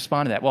I going to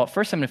respond to that? Well, at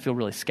first I'm going to feel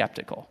really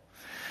skeptical.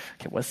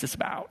 Okay, what's this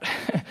about?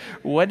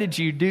 What did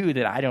you do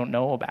that I don't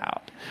know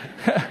about?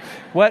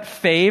 What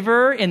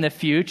favor in the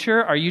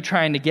future are you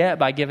trying to get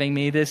by giving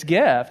me this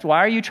gift? Why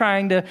are you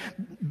trying to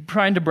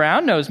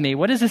brown nose me?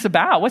 What is this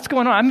about? What's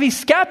going on? I'm going to be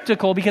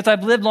skeptical because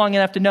I've lived long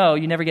enough to know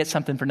you never get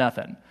something for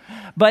nothing.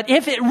 But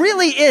if it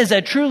really is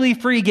a truly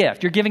free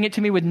gift, you're giving it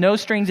to me with no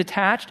strings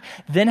attached,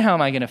 then how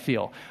am I going to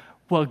feel?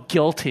 Well,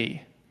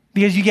 guilty.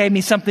 Because you gave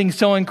me something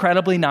so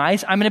incredibly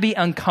nice, I'm going to be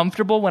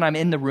uncomfortable when I'm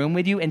in the room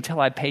with you until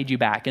I've paid you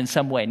back in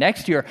some way.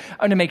 Next year, I'm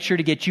going to make sure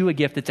to get you a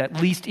gift that's at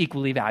least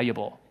equally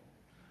valuable.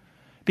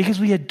 Because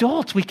we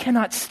adults, we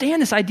cannot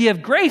stand this idea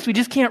of grace. We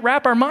just can't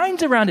wrap our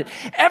minds around it.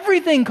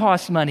 Everything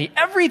costs money.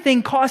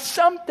 Everything costs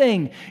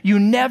something. You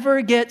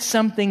never get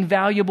something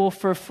valuable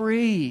for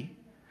free.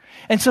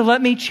 And so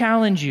let me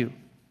challenge you.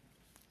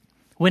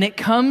 When it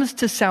comes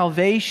to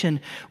salvation,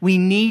 we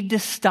need to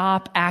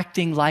stop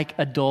acting like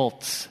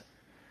adults.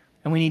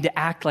 And we need to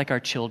act like our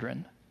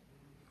children.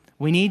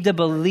 We need to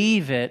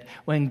believe it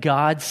when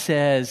God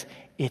says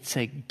it's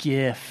a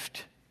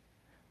gift.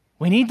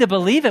 We need to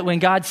believe it when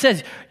God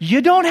says,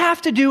 you don't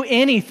have to do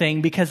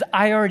anything because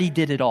I already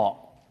did it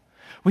all.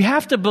 We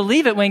have to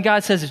believe it when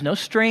God says there's no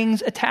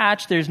strings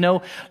attached, there's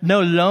no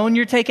loan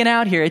you're taking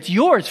out here. It's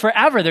yours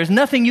forever. There's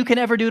nothing you can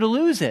ever do to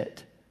lose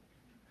it.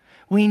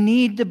 We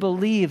need to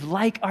believe,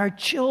 like our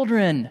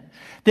children,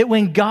 that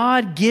when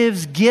God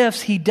gives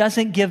gifts, He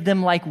doesn't give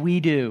them like we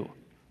do.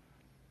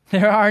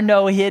 There are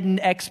no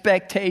hidden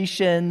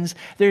expectations.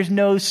 There's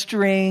no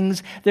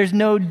strings. There's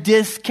no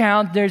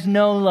discount. There's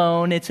no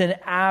loan. It's an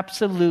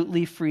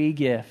absolutely free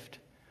gift.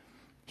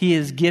 He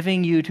is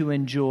giving you to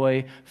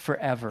enjoy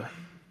forever,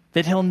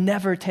 that He'll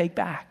never take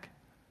back.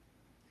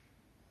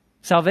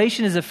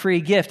 Salvation is a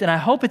free gift, and I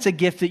hope it's a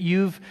gift that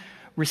you've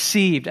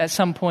received at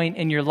some point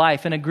in your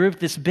life in a group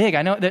this big.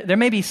 I know there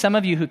may be some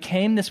of you who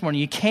came this morning.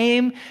 You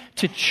came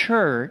to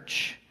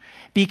church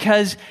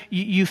because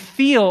you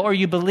feel or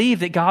you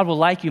believe that God will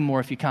like you more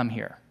if you come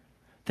here.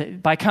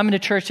 That by coming to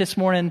church this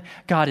morning,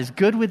 God is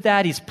good with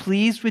that. He's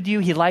pleased with you.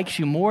 He likes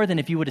you more than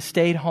if you would have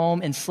stayed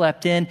home and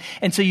slept in.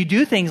 And so you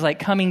do things like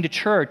coming to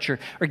church or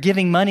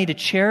giving money to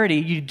charity.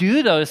 You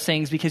do those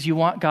things because you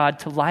want God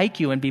to like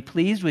you and be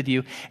pleased with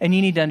you. And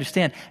you need to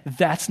understand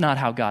that's not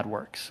how God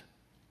works.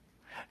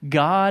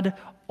 God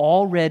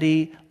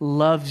already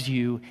loves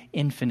you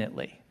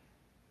infinitely.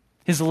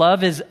 His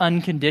love is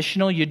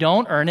unconditional. You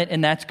don't earn it,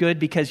 and that's good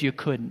because you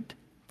couldn't.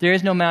 There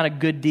is no amount of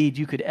good deeds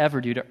you could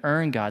ever do to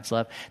earn God's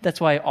love.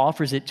 That's why he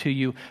offers it to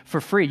you for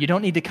free. You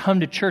don't need to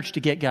come to church to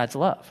get God's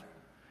love.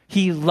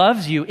 He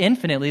loves you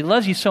infinitely. He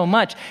loves you so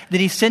much that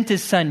he sent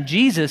his son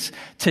Jesus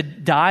to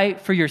die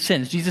for your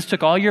sins. Jesus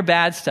took all your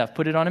bad stuff,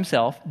 put it on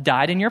himself,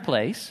 died in your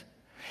place,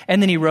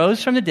 and then he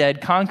rose from the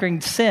dead, conquering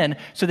sin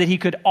so that he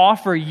could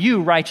offer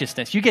you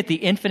righteousness. You get the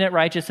infinite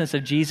righteousness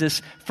of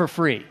Jesus for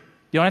free.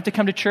 You don't have to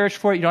come to church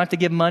for it. You don't have to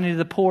give money to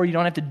the poor. You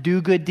don't have to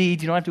do good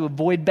deeds. You don't have to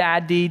avoid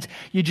bad deeds.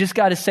 You just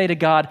got to say to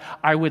God,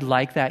 I would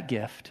like that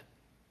gift.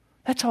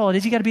 That's all it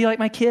is. You got to be like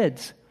my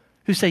kids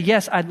who say,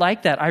 yes, I'd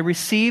like that. I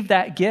receive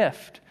that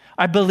gift.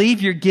 I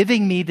believe you're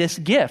giving me this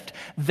gift.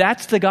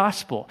 That's the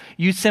gospel.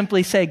 You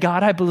simply say,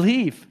 God, I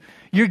believe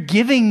you're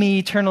giving me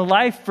eternal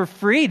life for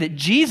free, that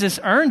Jesus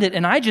earned it,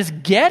 and I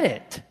just get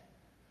it.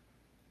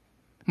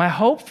 My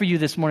hope for you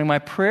this morning, my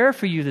prayer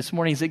for you this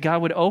morning is that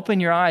God would open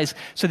your eyes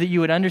so that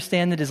you would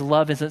understand that his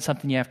love isn't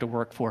something you have to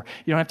work for.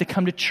 You don't have to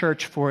come to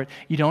church for it.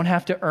 You don't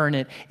have to earn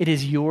it. It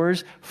is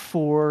yours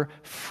for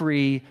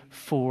free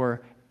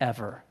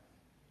forever.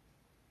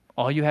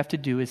 All you have to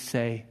do is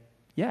say,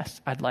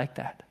 yes, I'd like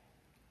that.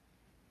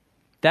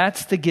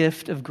 That's the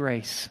gift of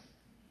grace.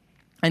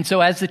 And so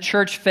as the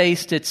church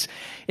faced its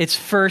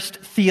first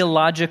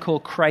theological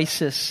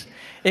crisis,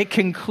 it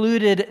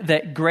concluded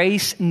that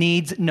grace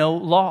needs no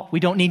law.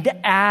 We don't need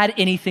to add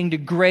anything to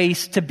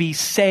grace to be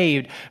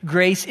saved.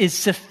 Grace is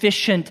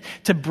sufficient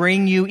to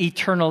bring you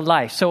eternal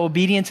life. So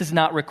obedience is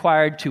not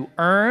required to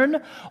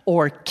earn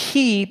or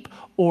keep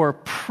or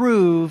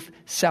prove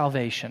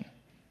salvation.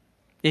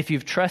 If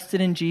you've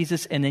trusted in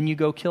Jesus and then you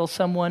go kill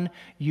someone,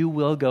 you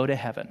will go to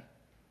heaven.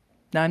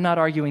 Now, I'm not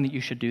arguing that you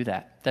should do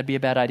that. That'd be a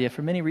bad idea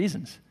for many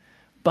reasons.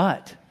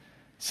 But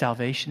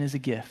salvation is a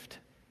gift.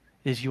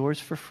 It is yours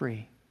for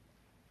free.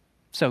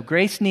 So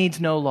grace needs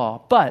no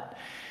law. But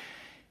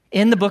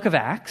in the book of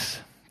Acts,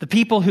 the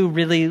people who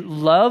really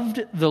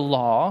loved the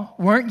law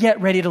weren't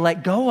yet ready to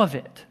let go of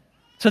it.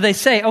 So they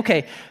say,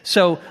 okay,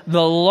 so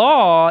the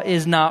law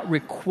is not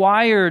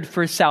required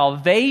for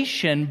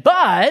salvation,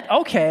 but,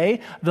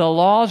 okay, the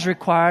law is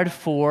required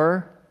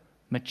for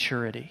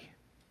maturity.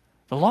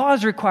 The law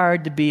is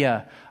required to be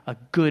a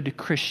good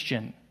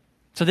Christian.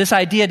 So this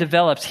idea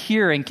develops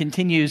here and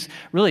continues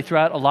really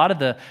throughout a lot of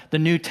the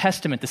New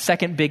Testament. The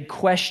second big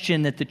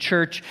question that the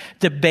church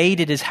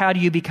debated is, how do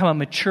you become a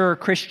mature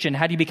Christian?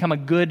 How do you become a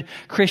good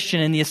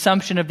Christian? And the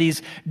assumption of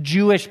these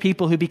Jewish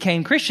people who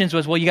became Christians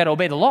was, well, you got to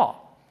obey the law.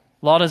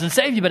 Law doesn't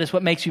save you, but it's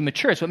what makes you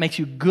mature. It's what makes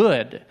you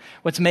good.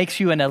 What makes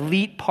you an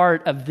elite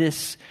part of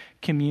this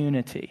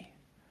community.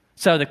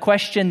 So the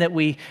question that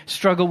we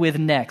struggle with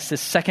next, the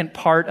second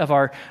part of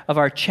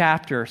our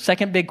chapter,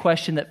 second big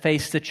question that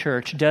faced the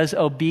church, does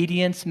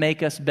obedience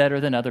make us better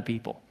than other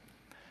people,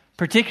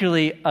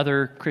 particularly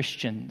other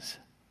Christians?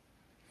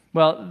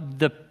 Well,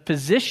 the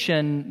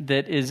position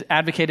that is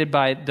advocated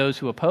by those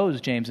who oppose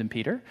James and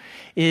Peter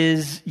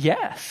is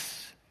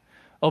yes.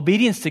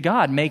 Obedience to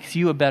God makes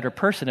you a better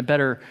person, a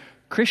better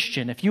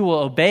Christian. If you will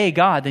obey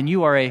God, then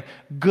you are a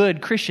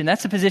good Christian.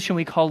 That's the position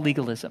we call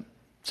legalism.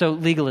 So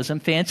legalism,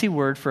 fancy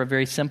word for a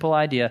very simple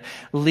idea.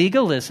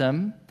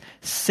 Legalism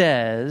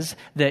says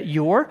that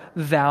your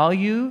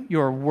value,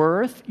 your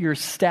worth, your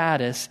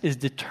status is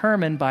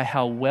determined by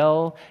how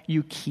well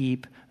you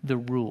keep the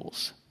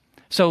rules.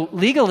 So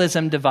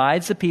legalism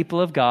divides the people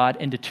of God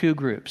into two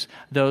groups,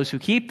 those who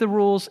keep the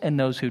rules and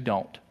those who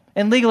don't.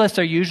 And legalists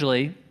are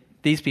usually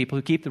these people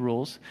who keep the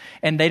rules,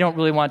 and they don't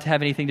really want to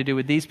have anything to do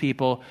with these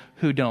people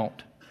who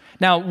don't.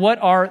 Now, what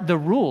are the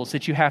rules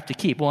that you have to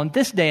keep? Well, in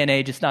this day and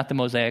age, it's not the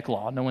Mosaic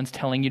Law. No one's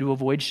telling you to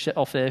avoid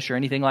shellfish or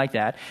anything like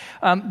that.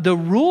 The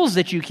rules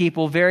that you keep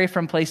will vary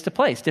from place to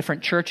place.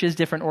 Different churches,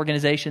 different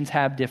organizations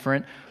have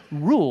different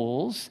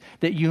rules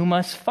that you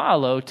must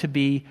follow to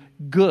be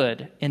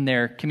good in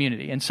their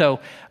community. And so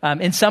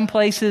in some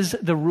places,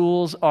 the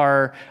rules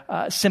are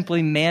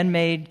simply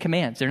man-made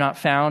commands. They're not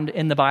found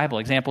in the Bible.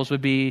 Examples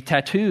would be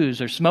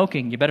tattoos or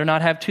smoking. You better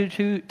not have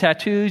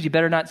tattoos. You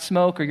better not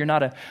smoke, or you're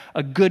not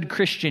a good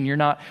Christian. You're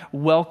not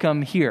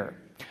welcome here.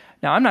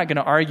 Now, I'm not going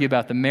to argue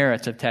about the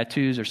merits of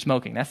tattoos or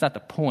smoking. That's not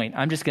the point.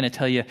 I'm just going to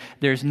tell you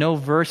there's no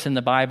verse in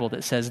the Bible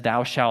that says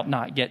thou shalt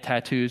not get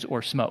tattoos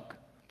or smoke.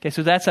 Okay,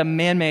 so that's a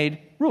man-made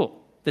rule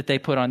that they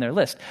put on their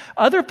list.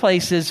 Other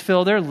places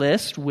fill their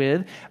list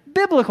with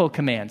biblical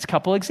commands. A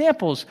couple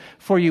examples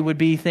for you would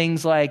be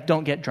things like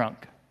don't get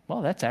drunk.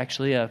 Well, that's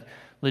actually a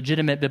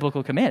legitimate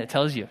biblical command. It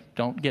tells you,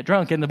 don't get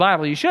drunk. In the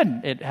Bible, you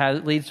shouldn't.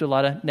 It leads to a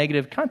lot of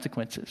negative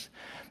consequences.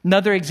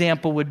 Another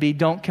example would be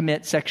don't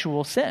commit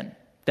sexual sin.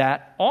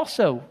 That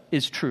also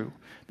is true.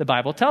 The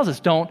Bible tells us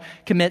don't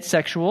commit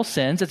sexual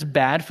sins. It's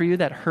bad for you.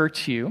 That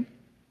hurts you.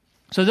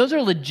 So those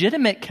are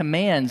legitimate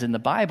commands in the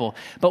Bible.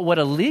 But what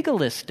a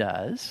legalist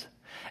does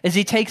is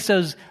he takes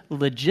those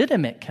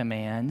legitimate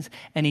commands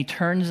and he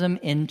turns them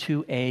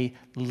into a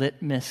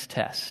litmus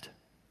test.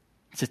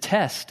 It's a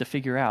test to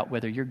figure out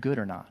whether you're good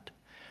or not.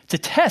 It's a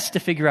test to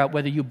figure out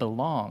whether you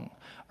belong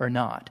or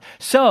not.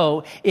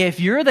 So if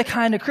you're the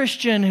kind of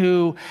Christian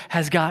who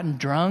has gotten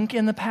drunk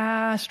in the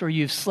past or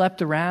you've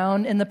slept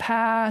around in the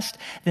past,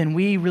 then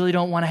we really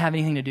don't want to have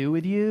anything to do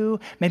with you.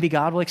 Maybe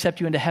God will accept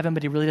you into heaven,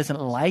 but he really doesn't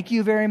like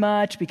you very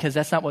much because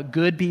that's not what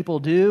good people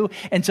do.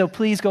 And so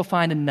please go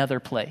find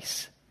another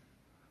place.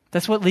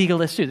 That's what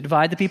legalists do. They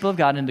divide the people of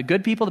God into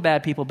good people, the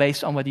bad people,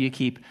 based on whether you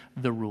keep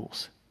the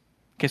rules.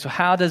 Okay, so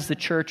how does the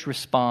church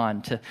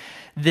respond to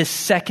this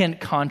second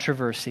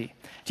controversy?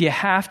 Do you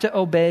have to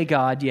obey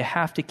God? Do you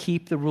have to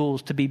keep the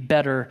rules to be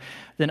better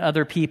than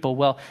other people?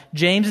 Well,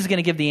 James is going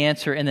to give the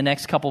answer in the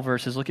next couple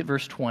verses. Look at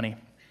verse 20.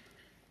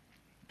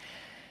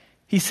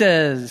 He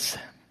says,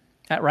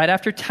 right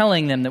after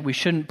telling them that we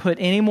shouldn't put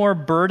any more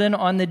burden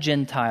on the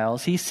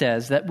Gentiles, he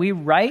says that we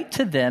write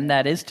to them,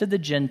 that is to the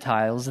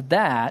Gentiles,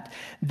 that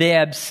they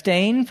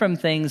abstain from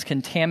things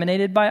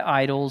contaminated by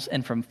idols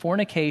and from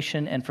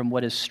fornication and from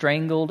what is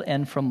strangled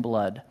and from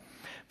blood.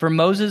 For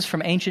Moses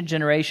from ancient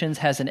generations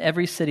has in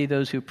every city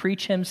those who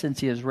preach him, since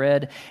he is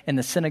read in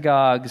the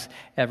synagogues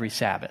every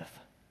Sabbath.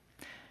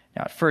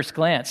 Now, at first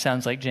glance,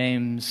 sounds like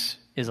James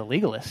is a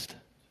legalist.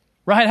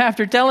 Right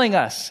after telling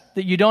us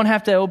that you don't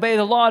have to obey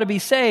the law to be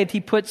saved,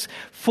 he puts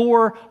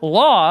 4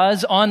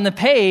 laws on the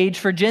page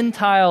for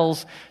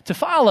Gentiles to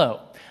follow.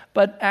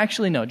 But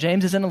actually, no,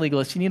 James isn't a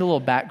legalist. You need a little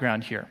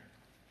background here.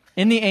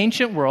 In the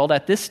ancient world,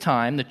 at this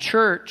time, the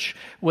church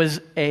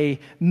was a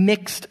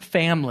mixed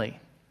family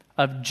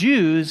of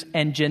Jews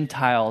and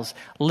Gentiles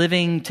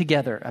living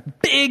together. A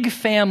big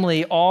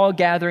family all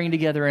gathering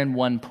together in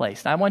one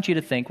place. Now, I want you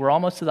to think, we're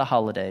almost to the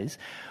holidays.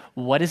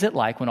 What is it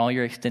like when all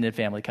your extended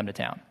family come to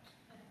town?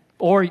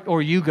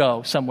 Or you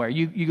go somewhere.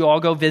 You all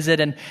go visit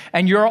and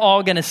you're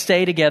all going to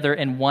stay together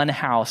in one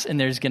house, and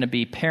there's going to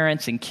be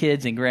parents and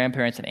kids and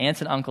grandparents and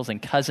aunts and uncles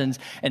and cousins,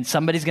 and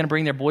somebody's going to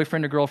bring their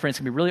boyfriend or girlfriend. It's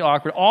going to be really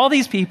awkward. All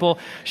these people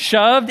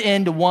shoved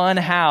into one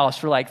house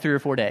for like 3 or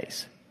 4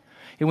 days.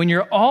 And when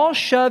you're all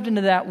shoved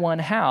into that one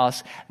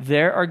house,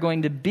 there are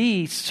going to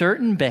be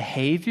certain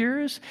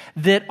behaviors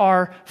that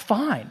are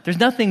fine. There's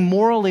nothing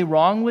morally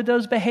wrong with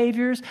those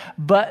behaviors,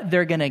 but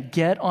they're going to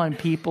get on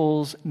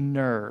people's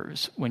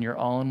nerves when you're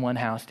all in one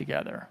house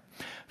together.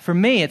 For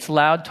me, it's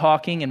loud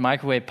talking and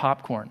microwave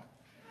popcorn.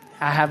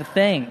 I have a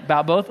thing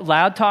about both.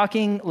 Loud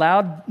talking,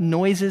 loud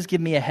noises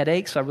give me a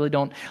headache, so I really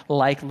don't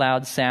like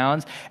loud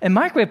sounds. And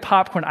microwave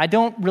popcorn, I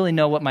don't really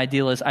know what my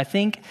deal is. I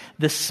think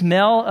the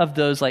smell of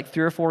those like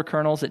 3 or 4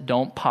 kernels that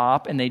don't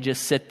pop and they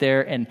just sit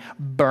there and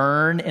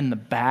burn in the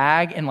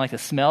bag, and like the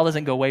smell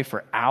doesn't go away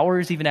for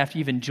hours even after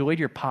you've enjoyed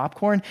your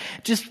popcorn,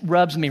 just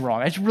rubs me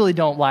wrong. I just really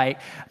don't like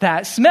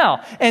that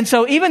smell. And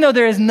so even though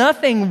there is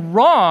nothing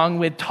wrong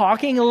with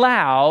talking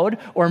loud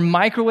or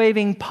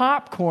microwaving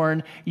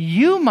popcorn,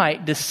 you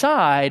might decide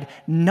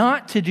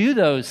not to do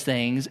those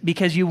things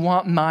because you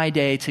want my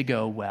day to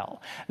go well.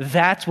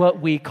 That's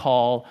what we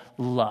call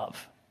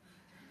love.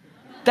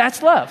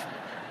 That's love.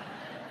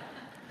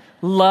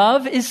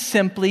 Love is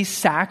simply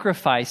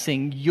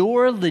sacrificing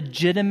your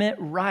legitimate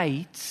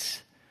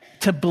rights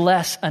to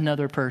bless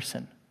another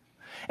person.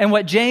 And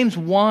what James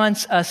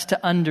wants us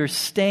to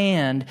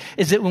understand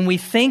is that when we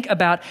think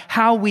about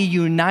how we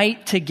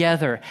unite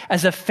together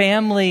as a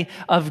family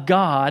of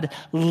God,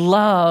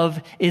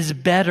 love is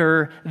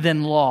better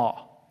than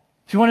law.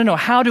 If you want to know,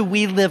 how do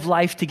we live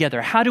life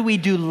together? How do we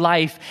do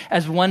life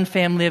as one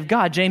family of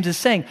God? James is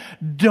saying,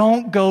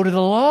 don't go to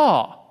the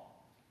law.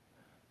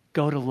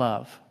 Go to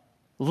love.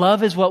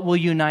 Love is what will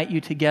unite you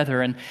together.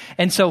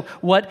 And so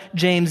what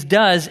James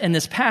does in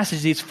this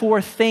passage, these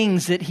 4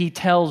 things that he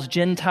tells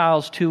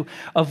Gentiles to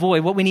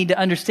avoid, what we need to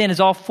understand is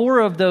all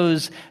 4 of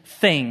those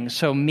things.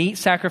 So meat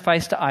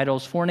sacrificed to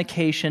idols,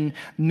 fornication,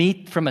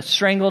 meat from a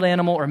strangled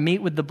animal, or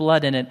meat with the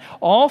blood in it.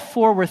 All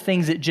 4 were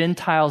things that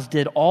Gentiles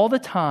did all the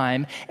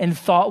time and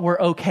thought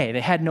were okay. They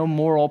had no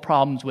moral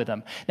problems with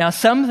them. Now,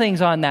 some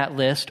things on that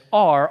list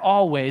are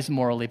always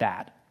morally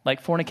bad.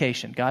 Like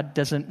fornication. God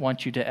doesn't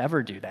want you to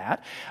ever do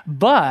that.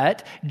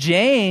 But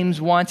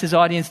James wants his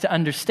audience to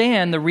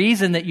understand the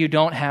reason that you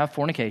don't have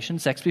fornication,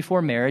 sex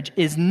before marriage,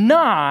 is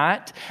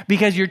not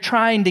because you're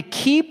trying to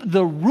keep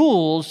the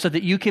rules so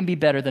that you can be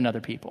better than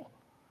other people.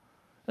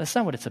 That's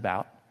not what it's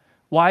about.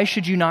 Why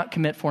should you not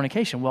commit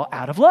fornication? Well,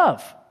 out of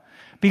love.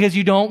 Because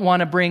you don't want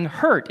to bring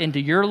hurt into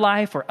your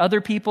life or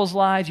other people's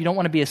lives. You don't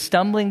want to be a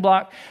stumbling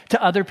block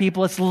to other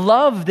people. It's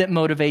love that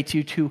motivates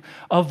you to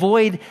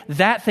avoid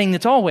that thing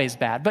that's always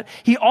bad. But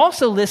he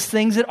also lists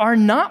things that are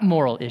not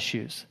moral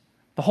issues.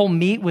 The whole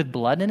meat with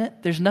blood in it,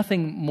 there's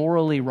nothing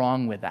morally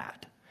wrong with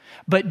that.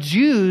 But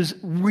Jews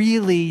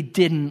really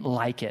didn't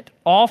like it.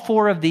 All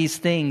four of these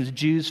things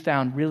Jews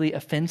found really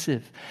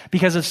offensive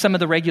because of some of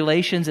the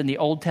regulations in the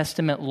Old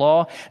Testament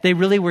law. They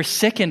really were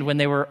sickened when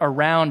they were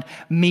around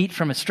meat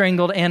from a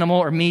strangled animal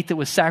or meat that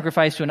was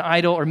sacrificed to an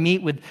idol or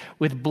meat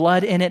with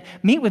blood in it.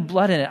 Meat with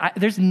blood in it.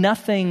 There's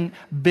nothing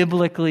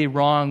biblically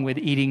wrong with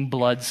eating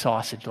blood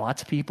sausage.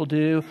 Lots of people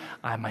do.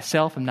 I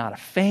myself am not a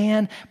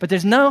fan, but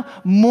there's no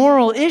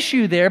moral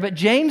issue there. But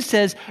James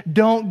says,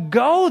 don't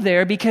go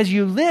there because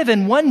you live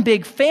in one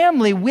big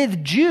family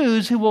with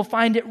Jews who will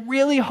find it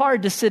really hard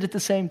to sit at the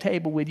same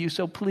table with you.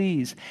 So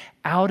please,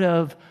 out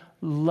of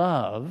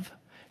love,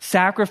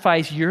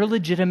 sacrifice your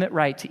legitimate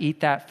right to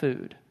eat that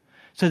food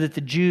so that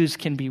the Jews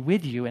can be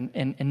with you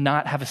and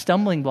not have a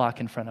stumbling block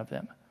in front of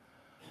them.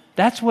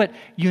 That's what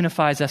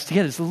unifies us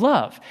together, is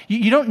love.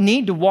 You don't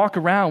need to walk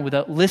around with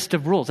a list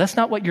of rules. That's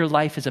not what your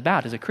life is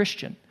about as a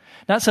Christian.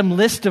 Not some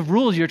list of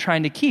rules you're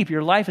trying to keep.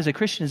 Your life as a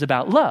Christian is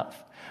about love.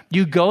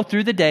 You go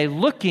through the day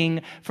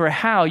looking for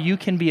how you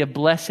can be a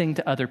blessing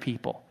to other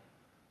people.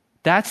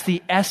 That's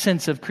the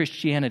essence of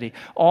Christianity.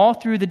 All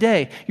through the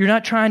day, you're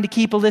not trying to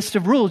keep a list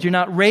of rules. You're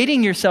not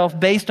rating yourself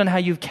based on how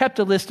you've kept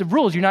a list of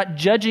rules. You're not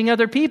judging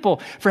other people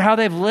for how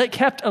they've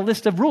kept a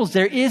list of rules.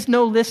 There is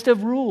no list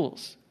of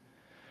rules.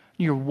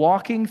 You're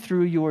walking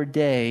through your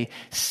day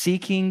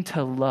seeking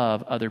to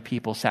love other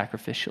people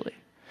sacrificially.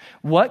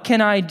 What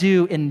can I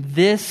do in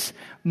this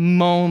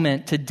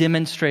moment to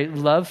demonstrate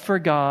love for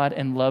God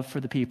and love for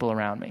the people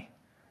around me?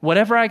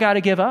 Whatever I got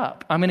to give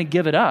up, I'm going to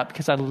give it up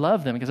because I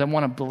love them, because I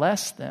want to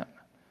bless them.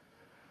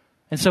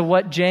 And so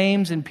what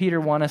James and Peter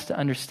want us to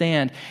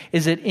understand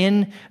is that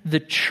in the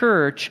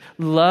church,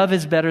 love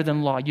is better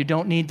than law. You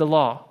don't need the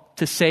law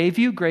to save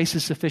you. Grace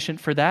is sufficient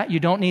for that.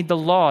 You don't need the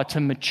law to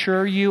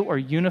mature you or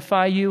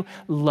unify you.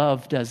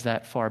 Love does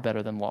that far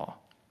better than law.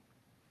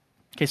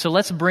 Okay, so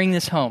let's bring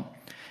this home.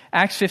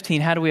 Acts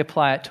 15, how do we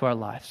apply it to our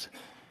lives?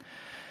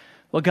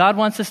 Well, God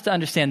wants us to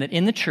understand that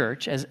in the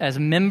church, as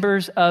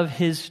members of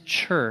His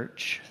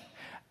church,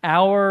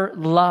 our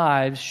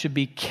lives should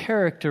be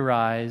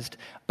characterized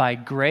by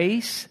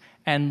grace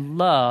and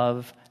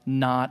love,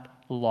 not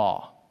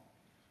law.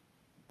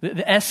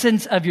 The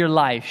essence of your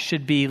life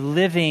should be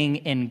living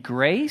in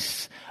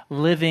grace,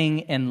 living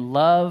in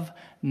love,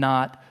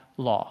 not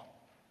law.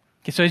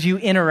 Okay, so as you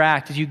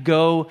interact, as you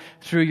go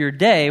through your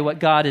day, what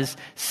God is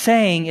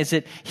saying is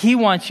that He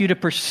wants you to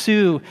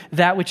pursue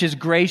that which is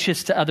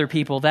gracious to other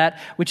people, that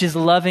which is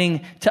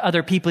loving to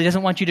other people. He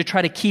doesn't want you to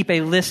try to keep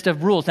a list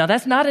of rules. Now,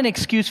 that's not an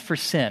excuse for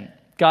sin.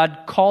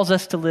 God calls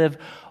us to live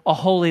a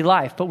holy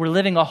life, but we're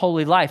living a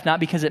holy life not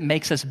because it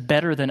makes us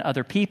better than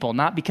other people,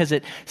 not because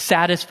it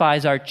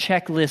satisfies our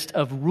checklist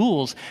of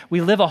rules.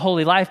 We live a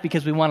holy life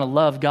because we want to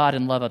love God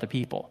and love other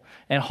people.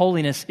 And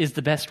holiness is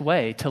the best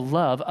way to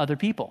love other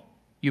people.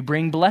 You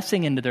bring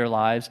blessing into their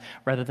lives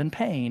rather than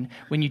pain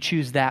when you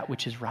choose that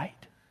which is right.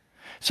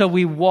 So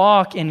we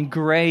walk in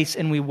grace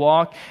and we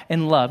walk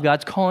in love.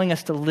 God's calling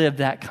us to live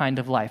that kind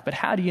of life. But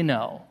how do you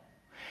know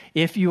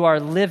if you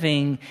are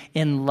living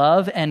in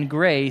love and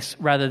grace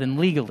rather than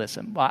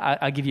legalism?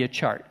 I'll give you a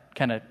chart.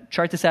 Kind of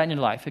chart this out in your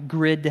life, a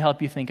grid to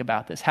help you think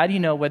about this. How do you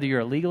know whether you're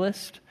a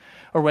legalist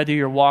or whether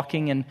you're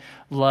walking in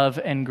love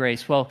and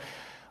grace? Well,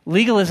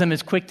 legalism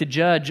is quick to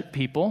judge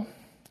people.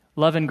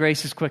 Love and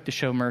grace is quick to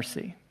show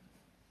mercy.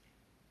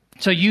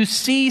 So you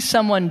see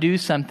someone do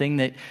something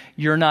that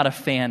you're not a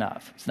fan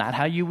of. It's not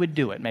how you would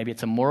do it. Maybe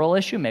it's a moral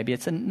issue. Maybe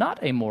it's not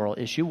a moral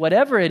issue.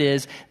 Whatever it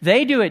is,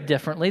 they do it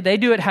differently. They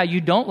do it how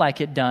you don't like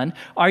it done.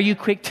 Are you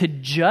quick to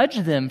judge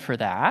them for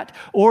that?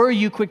 Or are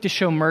you quick to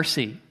show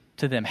mercy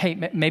to them?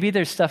 Hey, maybe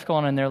there's stuff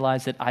going on in their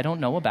lives that I don't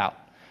know about.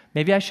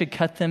 Maybe I should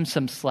cut them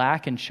some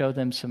slack and show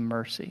them some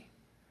mercy.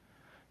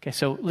 Okay,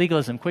 so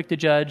legalism, quick to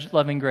judge.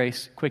 Love and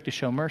grace, quick to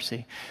show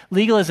mercy.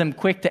 Legalism,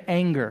 quick to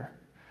anger.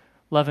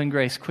 Love and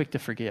grace, quick to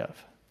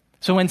forgive.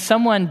 So when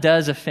someone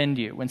does offend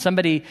you, when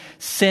somebody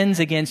sins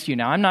against you,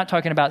 now I'm not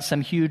talking about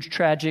some huge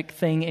tragic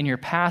thing in your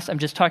past. I'm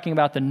just talking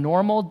about the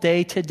normal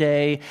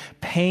day-to-day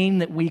pain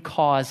that we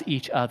cause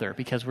each other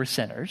because we're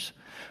sinners.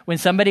 When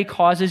somebody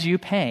causes you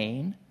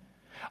pain,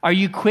 are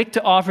you quick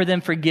to offer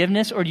them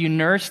forgiveness, or do you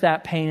nurse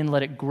that pain and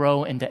let it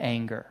grow into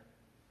anger?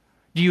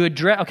 Do you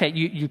address, okay,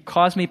 you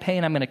caused me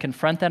pain, I'm going to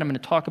confront that, I'm going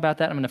to talk about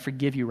that, I'm going to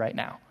forgive you right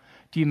now.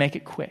 Do you make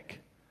it quick?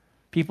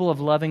 People of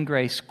love and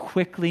grace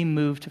quickly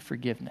move to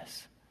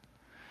forgiveness.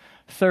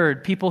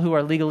 Third, people who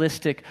are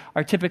legalistic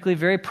are typically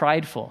very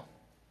prideful.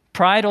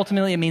 Pride,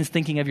 ultimately, it means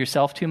thinking of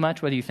yourself too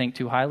much, whether you think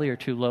too highly or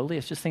too lowly.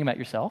 It's just thinking about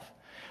yourself.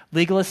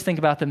 Legalists think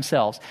about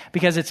themselves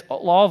because it's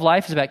law of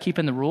life is about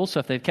keeping the rules. So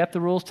if they've kept the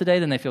rules today,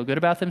 then they feel good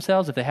about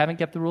themselves. If they haven't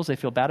kept the rules, they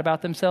feel bad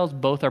about themselves.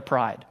 Both are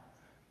pride.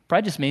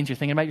 Pride just means you're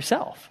thinking about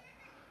yourself.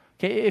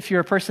 Okay, if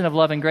you're a person of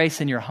love and grace,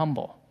 then you're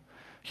humble.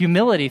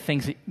 Humility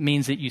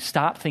means that you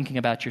stop thinking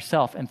about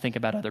yourself and think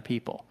about other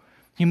people.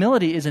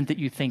 Humility isn't that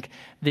you think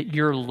that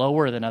you're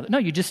lower than others. No,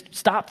 you just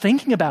stop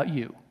thinking about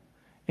you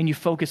and you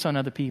focus on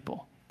other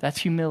people. That's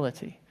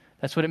humility.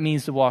 That's what it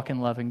means to walk in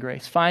love and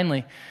grace.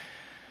 Finally,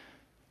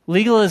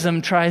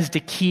 legalism tries to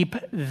keep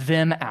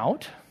them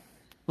out.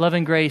 Love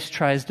and grace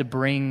tries to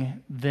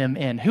bring them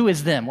in. Who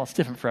is them? Well, it's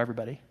different for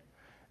everybody.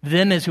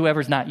 Them is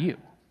whoever's not you,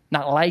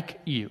 not like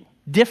you,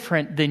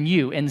 different than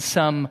you in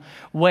some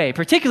way,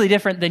 particularly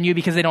different than you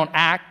because they don't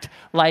act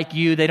like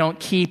you, they don't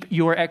keep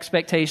your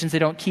expectations, they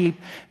don't keep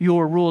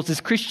your rules.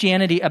 Is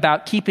Christianity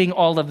about keeping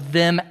all of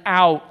them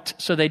out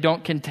so they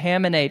don't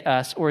contaminate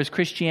us, or is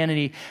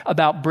Christianity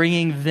about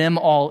bringing them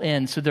all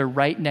in so they're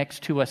right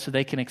next to us so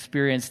they can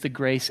experience the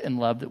grace and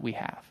love that we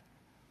have?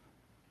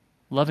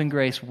 Love and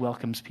grace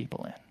welcomes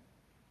people in.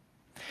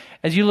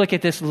 As you look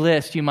at this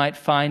list, you might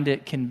find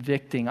it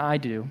convicting. I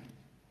do.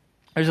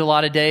 There's a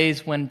lot of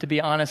days when, to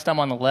be honest, I'm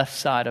on the left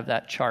side of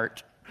that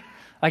chart.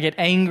 I get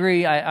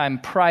angry, I'm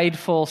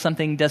prideful,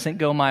 something doesn't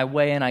go my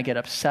way, and I get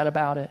upset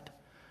about it.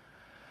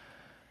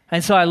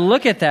 And so I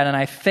look at that and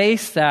I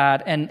face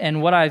that,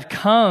 and what I've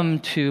come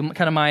to,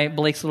 kind of my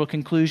Blake's little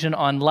conclusion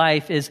on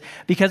life is,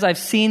 because I've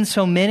seen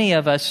so many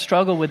of us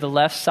struggle with the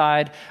left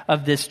side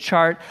of this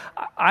chart,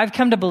 I've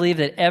come to believe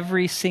that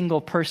every single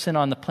person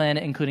on the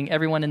planet, including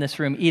everyone in this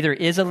room, either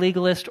is a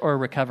legalist or a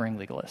recovering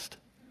legalist.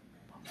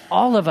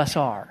 All of us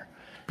are.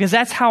 Because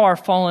that's how our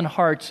fallen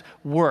hearts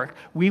work.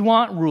 We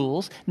want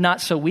rules, not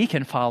so we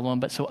can follow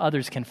them, but so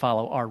others can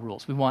follow our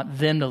rules. We want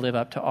them to live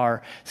up to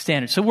our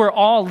standards. So we're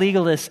all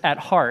legalists at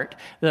heart.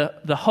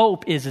 The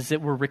hope is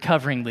that we're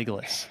recovering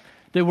legalists,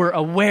 that we're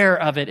aware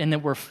of it and that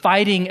we're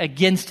fighting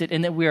against it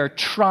and that we are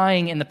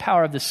trying in the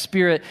power of the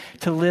Spirit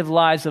to live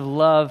lives of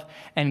love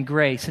and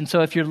grace. And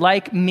so if you're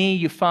like me,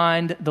 you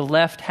find the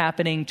left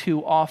happening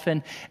too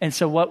often. And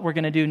so what we're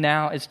going to do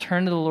now is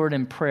turn to the Lord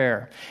in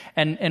prayer.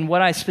 And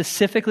what I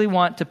specifically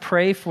want to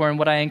pray for and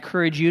what I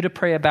encourage you to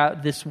pray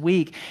about this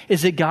week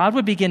is that God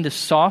would begin to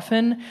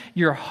soften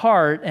your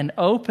heart and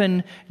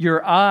open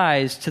your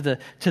eyes to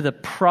the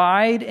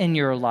pride in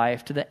your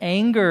life, to the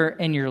anger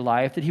in your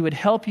life, that He would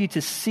help you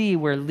to see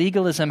where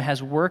legalism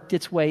has worked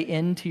its way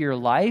into your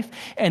life,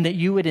 and that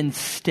you would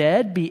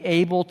instead be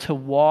able to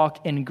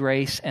walk in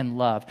grace and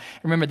love.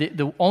 Remember,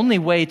 the only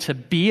way to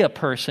be a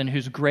person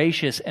who's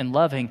gracious and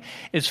loving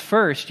is,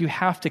 first, you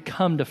have to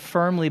come to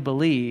firmly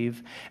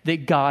believe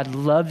that God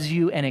loves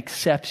you and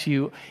accepts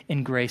you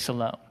in grace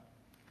alone.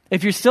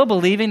 If you're still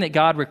believing that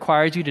God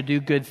requires you to do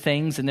good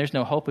things, then there's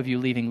no hope of you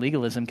leaving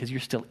legalism because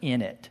you're still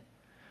in it.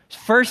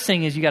 First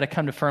thing is you got to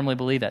come to firmly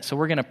believe that. So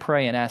we're going to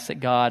pray and ask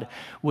that God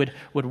would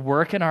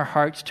work in our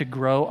hearts to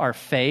grow our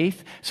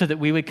faith so that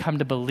we would come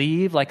to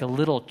believe like a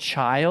little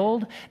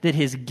child that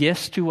His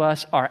gifts to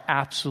us are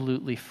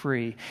absolutely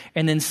free.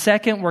 And then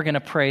second, we're going to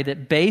pray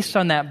that based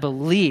on that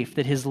belief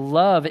that His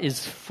love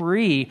is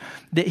free,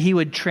 that He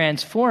would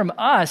transform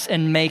us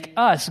and make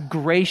us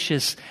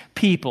gracious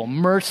people,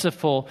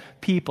 merciful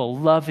people,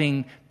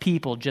 loving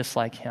people just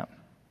like Him.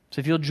 So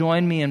if you'll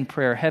join me in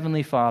prayer.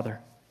 Heavenly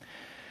Father,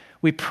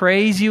 we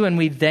praise You and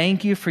we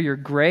thank You for Your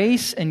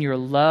grace and Your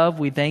love.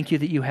 We thank You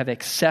that You have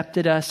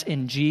accepted us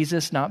in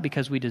Jesus, not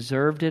because we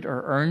deserved it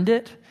or earned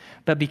it,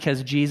 but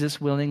because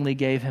Jesus willingly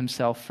gave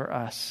Himself for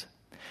us.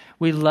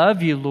 We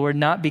love You, Lord,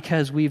 not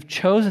because we've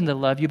chosen to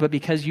love You, but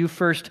because You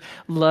first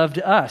loved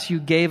us. You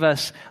gave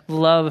us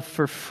love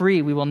for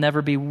free. We will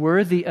never be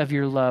worthy of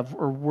Your love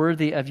or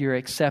worthy of Your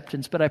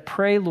acceptance. But I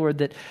pray, Lord,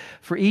 that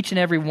for each and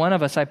every one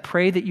of us, I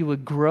pray that You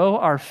would grow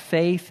our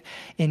faith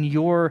in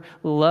Your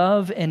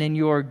love and in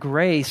Your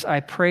grace. I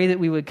pray that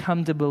we would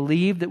come to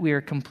believe that we are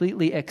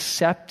completely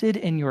accepted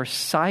in Your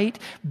sight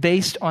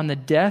based on the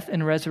death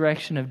and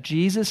resurrection of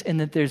Jesus, and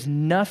that there's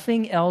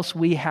nothing else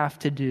we have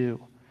to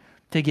do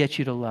to get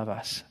You to love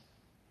us.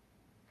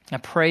 I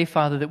pray,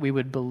 Father, that we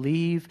would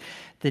believe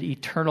that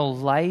eternal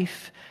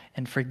life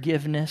and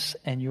forgiveness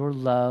and Your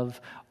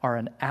love are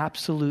an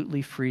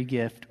absolutely free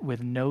gift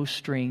with no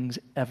strings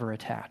ever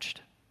attached.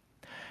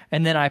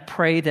 And then I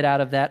pray that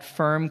out of that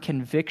firm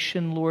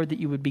conviction, Lord, that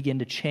You would begin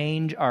to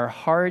change our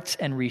hearts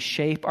and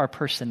reshape our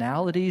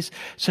personalities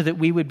so that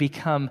we would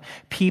become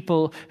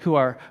people who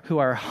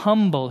are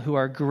humble, who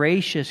are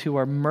gracious, who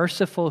are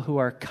merciful, who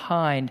are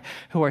kind,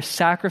 who are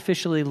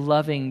sacrificially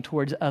loving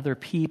towards other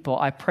people.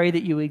 I pray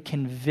that You would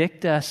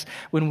convict us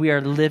when we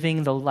are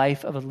living the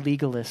life of a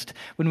legalist,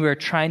 when we are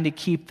trying to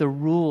keep the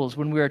rules,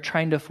 when we are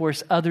trying to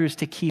force others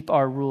to keep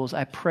our rules.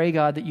 I pray,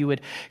 God, that You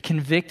would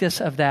convict us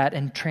of that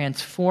and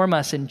transform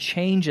us and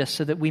change us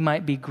so that we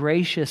might be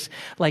gracious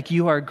like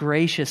You are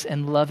gracious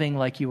and loving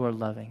like You are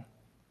loving.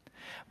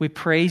 We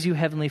praise You,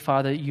 Heavenly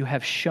Father, You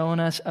have shown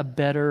us a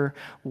better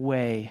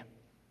way.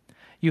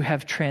 You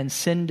have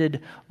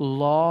transcended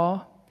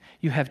law.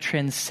 You have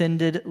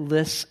transcended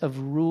lists of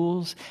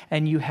rules,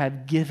 and You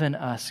have given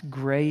us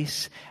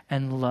grace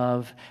and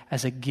love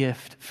as a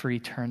gift for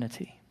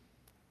eternity.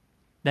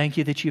 Thank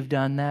You that You've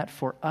done that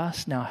for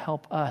us. Now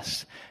help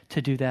us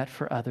to do that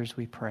for others,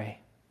 we pray.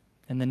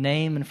 In the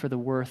name and for the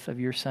worth of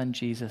Your Son,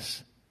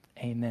 Jesus,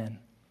 amen.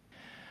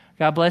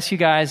 God bless you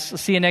guys. We'll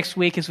see you next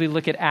week as we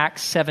look at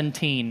Acts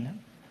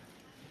 17.